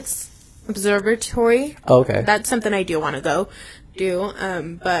Griffith's Observatory. Oh, okay. That's something I do want to go do.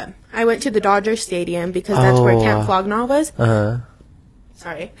 But I went to the Dodger Stadium because that's where Camp Flognaw was. Uh-huh.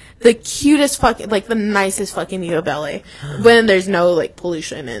 Sorry. The cutest fucking, like, the nicest fucking view of LA. When there's no, like,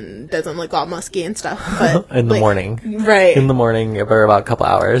 pollution and doesn't look all musky and stuff. But In the like, morning. Right. In the morning for about a couple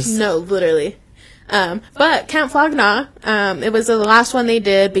hours. No, literally. But Camp Flognaw, it was the last one they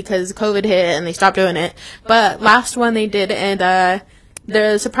did because COVID hit and they stopped doing it. But last one they did, and,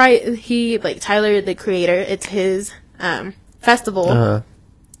 the surprise, Tyler, the creator, it's his, festival. Uh-huh.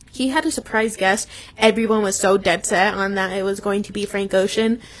 He had a surprise guest. Everyone was so dead set on that it was going to be Frank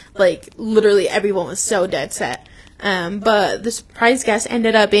Ocean. Like, literally everyone was so dead set. But the surprise guest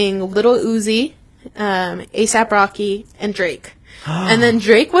ended up being Lil Uzi, A$AP Rocky, and Drake. And then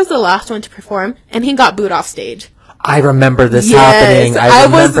Drake was the last one to perform, and he got booed off stage. I remember this Yes, happening. I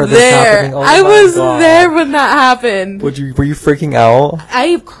remember was this there. happening. Oh I my was God. there when that happened. Were you freaking out?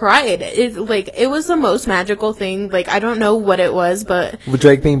 I cried. It was the most magical thing. Like, I don't know what it was, but With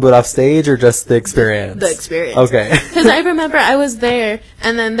Drake being booed off stage or just the experience? the experience. Okay. Because I remember I was there,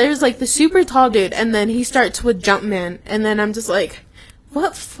 and then there's, like, the super tall dude, and then he starts with Jumpman, and then I'm just like,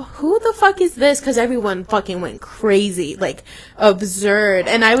 who the fuck is this? Because everyone fucking went crazy, like, absurd.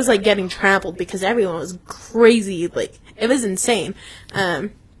 And I was, like, getting trampled because everyone was crazy. Like, it was insane.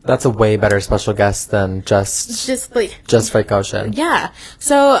 That's a way better special guest than just Frank Ocean. Yeah.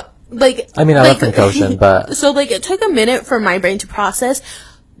 So, like... I mean, I love Frank Ocean, but... So, like, it took a minute for my brain to process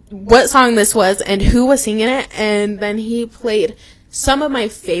what song this was and who was singing it, and then he played some of my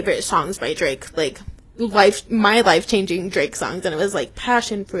favorite songs by Drake, like... my life-changing Drake songs, and it was like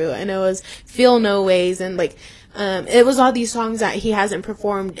Passion Fruit, and it was Feel No Ways, and like it was all these songs that he hasn't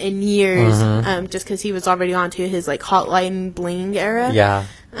performed in years, just because he was already on to his like Hotline Bling era. Yeah.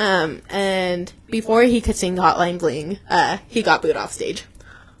 And before he could sing Hotline Bling, he got booed off stage.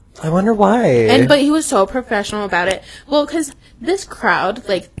 I wonder why. But he was so professional about it. Well, because this crowd,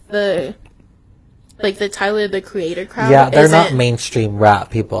 like the Tyler, the Creator crowd. Yeah, they're not mainstream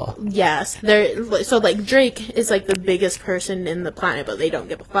rap people. Yes. So, like, Drake is, like, the biggest person in the planet, but they don't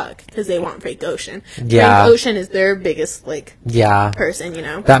give a fuck, because they want Frank Ocean. Yeah. Frank Ocean is their biggest, like, person, you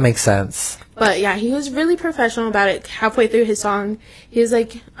know? That makes sense. But, yeah, he was really professional about it. Halfway through his song, he was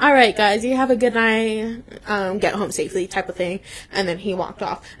like, alright, guys, you have a good night, get home safely, type of thing. And then he walked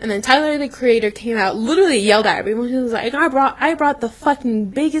off. And then Tyler, the Creator, came out, literally yelled at everyone. He was like, I brought the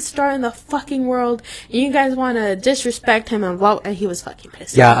fucking biggest star in the fucking world, and you guys want to disrespect him, and he was fucking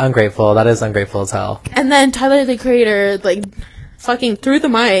pissed. Yeah, ungrateful. That is ungrateful as hell. And then Tyler, the Creator, like, fucking threw the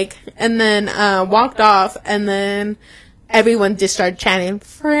mic, and then, walked off, and then everyone just started chanting,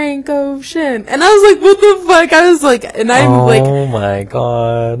 Frank Ocean. And I was like, what the fuck? I was like, and I'm like... Oh my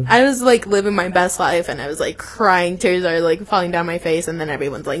God. I was, like, living my best life, and I was, like, crying. Tears are, like, falling down my face, and then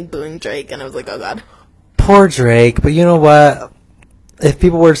everyone's, like, booing Drake, and I was like, oh God. Poor Drake, but you know what? If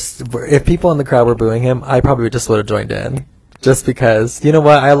people in the crowd were booing him, I probably just would have joined in. Just because, you know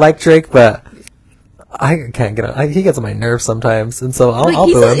what? I like Drake, but I can't get on. He gets on my nerves sometimes, and so I'll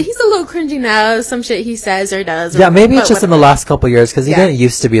boo him. He's a little cringy now, some shit he says or does. Yeah, maybe it's just in the whatever. last couple years, because he didn't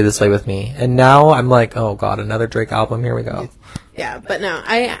used to be this way with me. And now I'm like, oh God, another Drake album, here we go. Yeah, but no,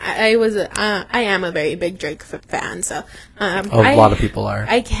 I am a very big Drake fan, so, A lot of people are.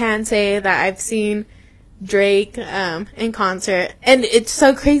 I can say that I've seen Drake, in concert, and it's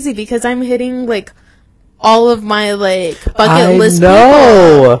so crazy because I'm hitting, like, all of my, like, bucket list people. I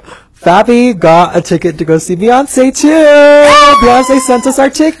know! Fabi got a ticket to go see Beyonce too! Beyonce sent us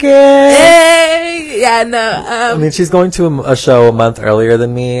our ticket! Hey! Yeah, no, I mean, she's going to a show a month earlier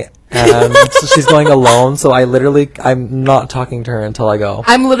than me, And she's going alone, so I'm not talking to her until I go.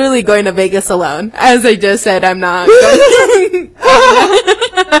 I'm literally going to Vegas alone. As I just said, I'm not going.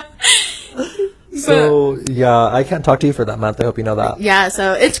 So, yeah, I can't talk to you for that month. I hope you know that. Yeah,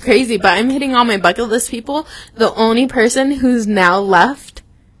 so it's crazy, but I'm hitting all my bucket list people. The only person who's now left,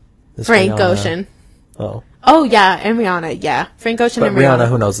 Frank Ocean. Oh, yeah, and Rihanna, yeah. Frank Ocean and Rihanna.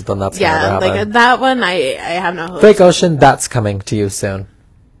 Who knows when that's going to happen. Yeah, like that one, I have no hope. Frank Ocean, that's coming to you soon.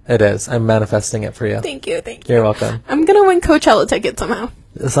 It is. I'm manifesting it for you. Thank you. You're welcome. I'm going to win Coachella tickets somehow.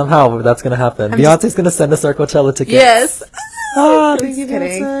 Somehow, that's going to happen. Beyonce's going to send us our Coachella tickets. Yes. Oh, thank you,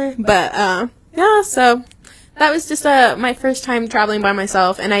 Beyonce. But, yeah, so that was just my first time traveling by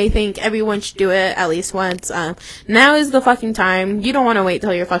myself, and I think everyone should do it at least once. Now is the fucking time. You don't want to wait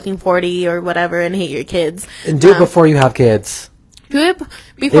till you're fucking 40 or whatever and hate your kids. And do it before you have kids. Do it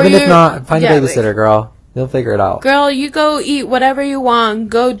before Even if not, find a babysitter, girl. You'll figure it out. Girl, you go eat whatever you want.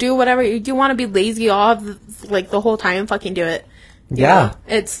 Go do whatever. You want to be lazy all the whole time, fucking do it. Yeah.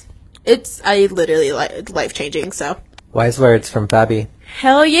 It's literally life-changing, so. Wise words from Fabi.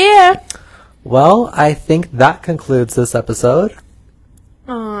 Hell yeah. Well, I think that concludes this episode.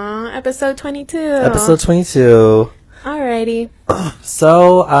 Aww, episode 22. Episode 22. Alrighty.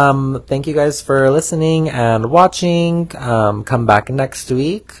 So, thank you guys for listening and watching. Come back next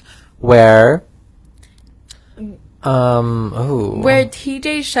week where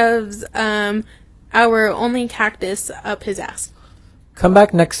TJ shoves our only cactus up his ass. Come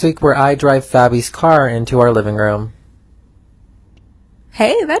back next week where I drive Fabi's car into our living room.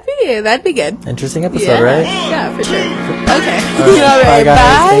 Hey, that'd be good. Interesting episode, right? Yeah, for sure. Okay. All right. Bye, guys.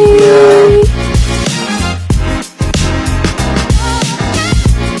 Bye. Thank you.